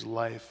down his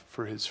life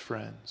for his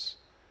friends.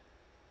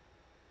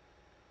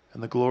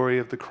 And the glory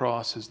of the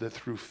cross is that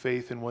through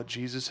faith in what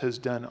Jesus has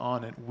done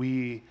on it,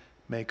 we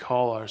may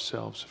call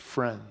ourselves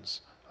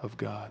friends of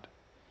God.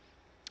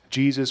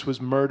 Jesus was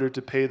murdered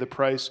to pay the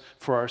price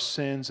for our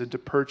sins and to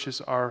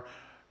purchase our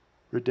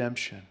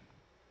redemption.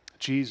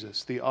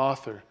 Jesus, the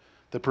author,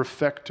 the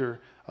perfecter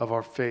of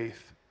our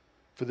faith,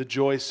 for the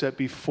joy set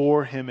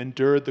before him,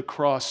 endured the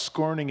cross,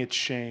 scorning its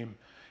shame,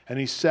 and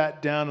he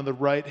sat down on the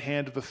right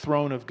hand of the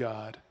throne of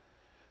God.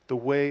 The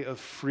way of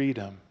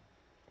freedom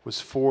was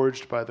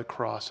forged by the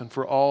cross, and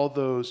for all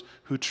those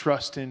who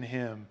trust in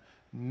him,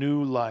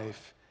 new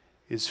life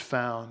is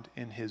found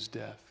in his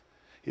death.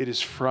 It is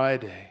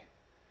Friday.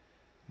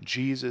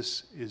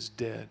 Jesus is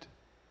dead.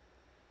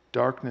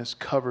 Darkness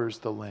covers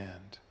the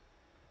land,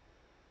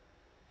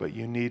 but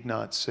you need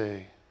not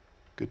say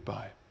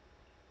goodbye.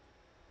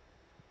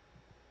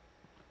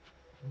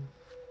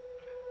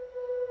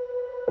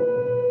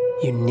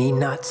 You need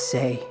not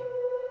say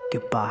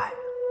goodbye.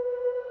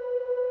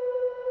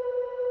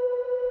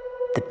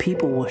 The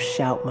people will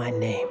shout my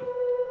name.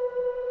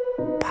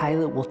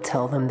 Pilate will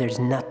tell them there's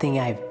nothing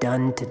I've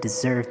done to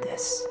deserve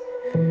this,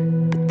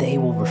 but they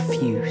will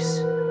refuse.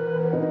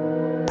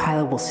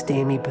 Pilate will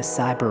stand me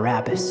beside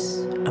Barabbas,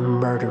 a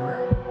murderer,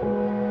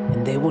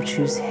 and they will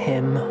choose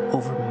him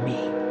over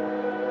me.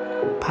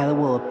 Pilate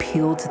will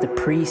appeal to the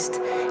priest,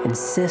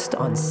 insist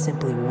on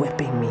simply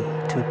whipping me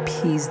to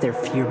appease their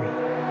fury,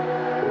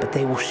 but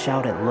they will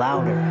shout it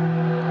louder,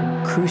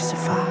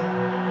 crucify,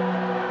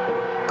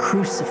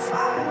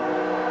 crucify.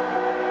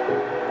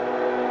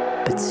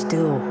 But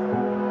still,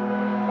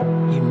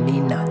 you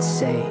need not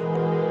say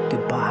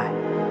goodbye.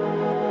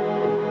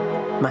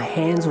 My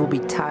hands will be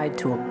tied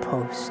to a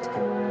post.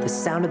 The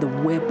sound of the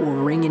whip will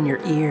ring in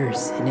your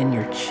ears and in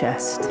your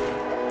chest.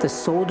 The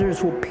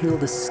soldiers will peel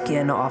the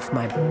skin off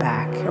my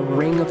back. A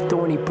ring of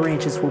thorny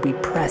branches will be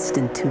pressed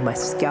into my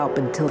scalp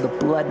until the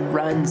blood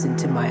runs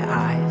into my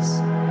eyes.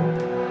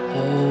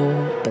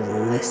 Oh, but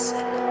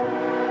listen.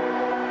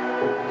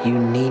 You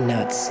need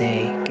not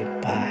say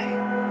goodbye.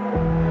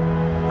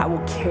 I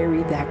will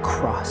carry that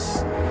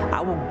cross.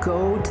 I will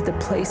go to the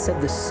place of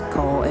the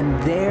skull,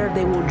 and there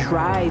they will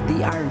drive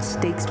the iron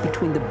stakes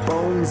between the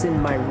bones in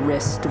my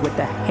wrist. With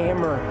a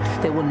hammer,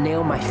 they will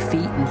nail my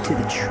feet into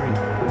the tree.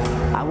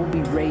 I will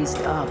be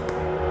raised up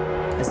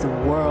as the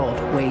world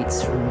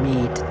waits for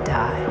me to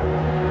die.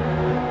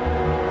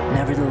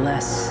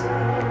 Nevertheless,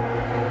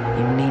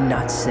 you need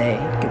not say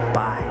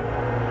goodbye.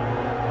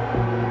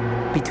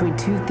 Between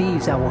two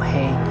thieves I will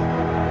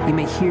hang. You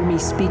may hear me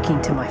speaking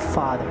to my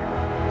Father,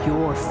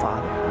 your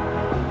Father.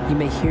 You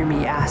may hear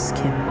me ask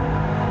him,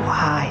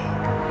 why?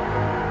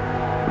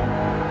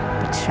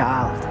 But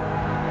child,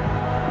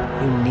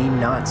 you need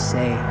not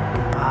say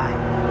goodbye.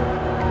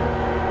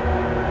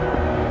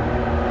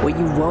 What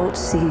you won't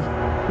see,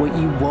 what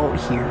you won't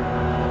hear,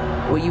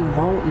 what you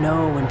won't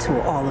know until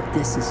all of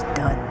this is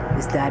done,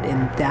 is that in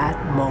that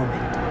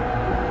moment,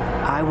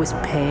 I was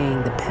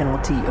paying the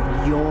penalty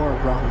of your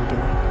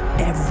wrongdoing.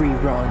 Every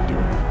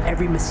wrongdoing,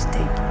 every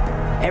mistake,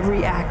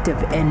 every act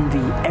of envy,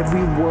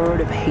 every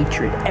word of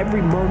hatred,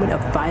 every moment of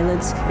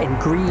violence and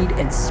greed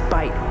and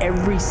spite,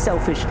 every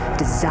selfish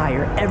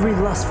desire, every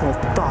lustful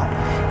thought,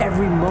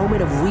 every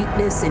moment of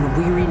weakness and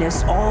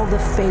weariness, all the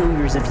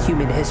failures of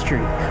human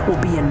history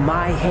will be in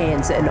my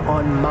hands and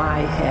on my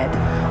head.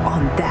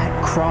 On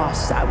that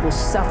cross, I will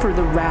suffer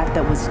the wrath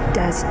that was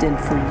destined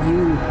for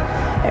you.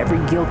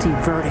 Every guilty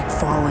verdict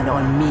fallen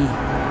on me.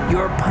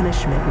 Your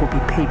punishment will be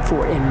paid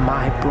for in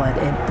my blood,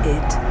 and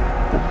it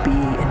will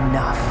be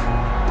enough.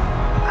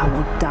 I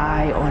will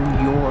die on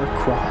your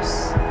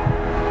cross.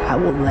 I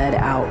will let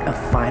out a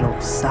final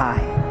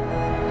sigh.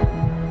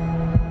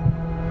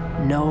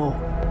 Know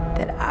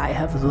that I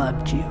have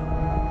loved you,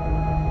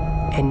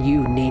 and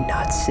you need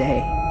not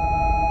say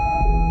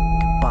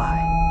goodbye.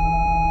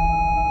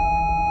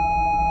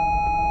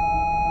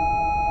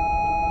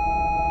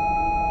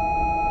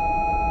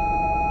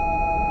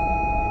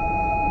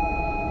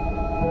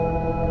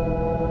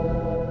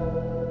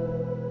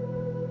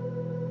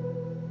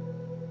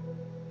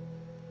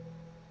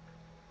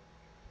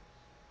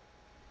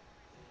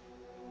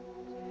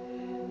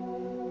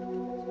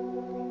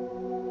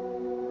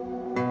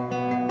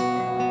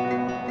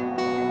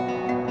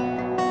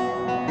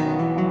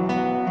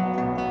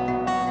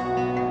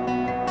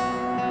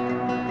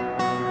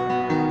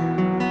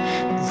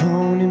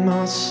 Alone in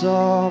my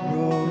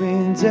sorrow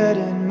and dead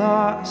in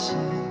my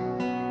sin,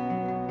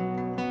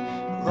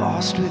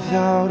 lost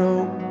without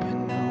hope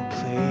and no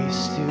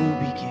place to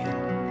begin.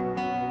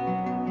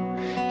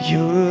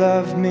 Your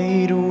love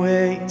made a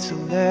way to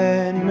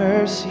let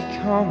mercy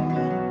come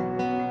in.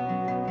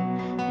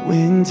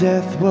 When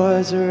death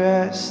was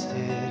arrested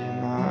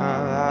and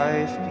my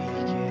life began.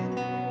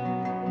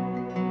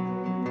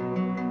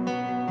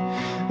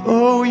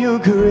 Oh, your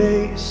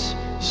grace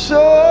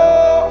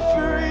so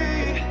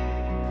free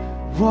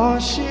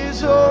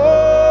washes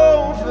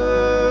over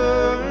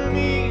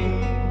me.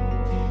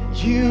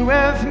 You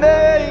have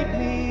made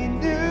me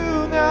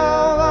new,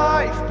 now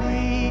life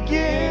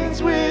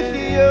begins with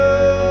you.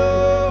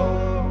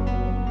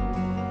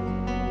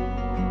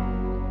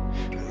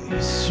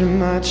 Released from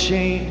my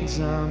chains,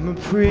 I'm a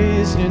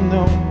prisoner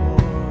no more.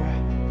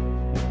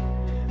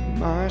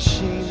 My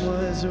shame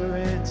was a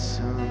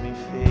ransom he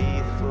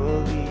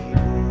faithfully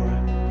bore.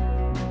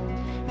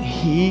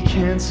 He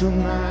canceled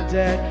my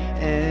debt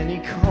and he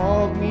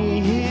called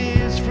me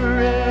his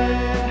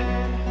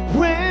friend.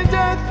 When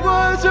death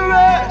was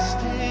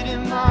arrested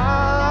and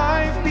my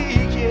life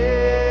began.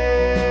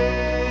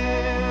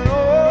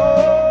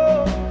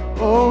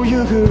 Oh,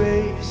 your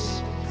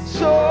grace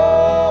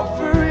so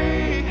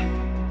free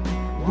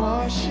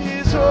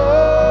washes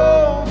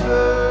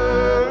over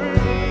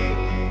me.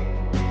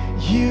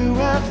 You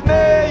have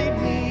made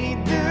me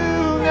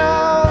new,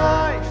 now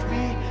life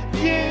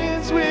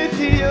begins with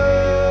you.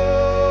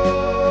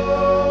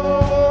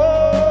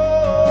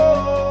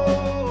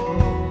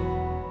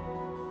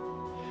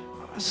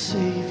 Our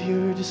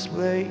Savior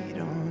displayed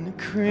on the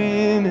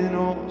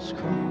criminal's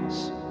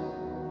cross.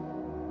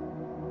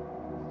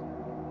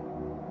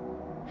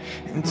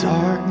 And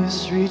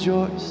darkness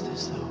rejoiced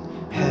as though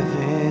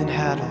heaven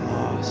had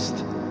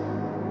lost.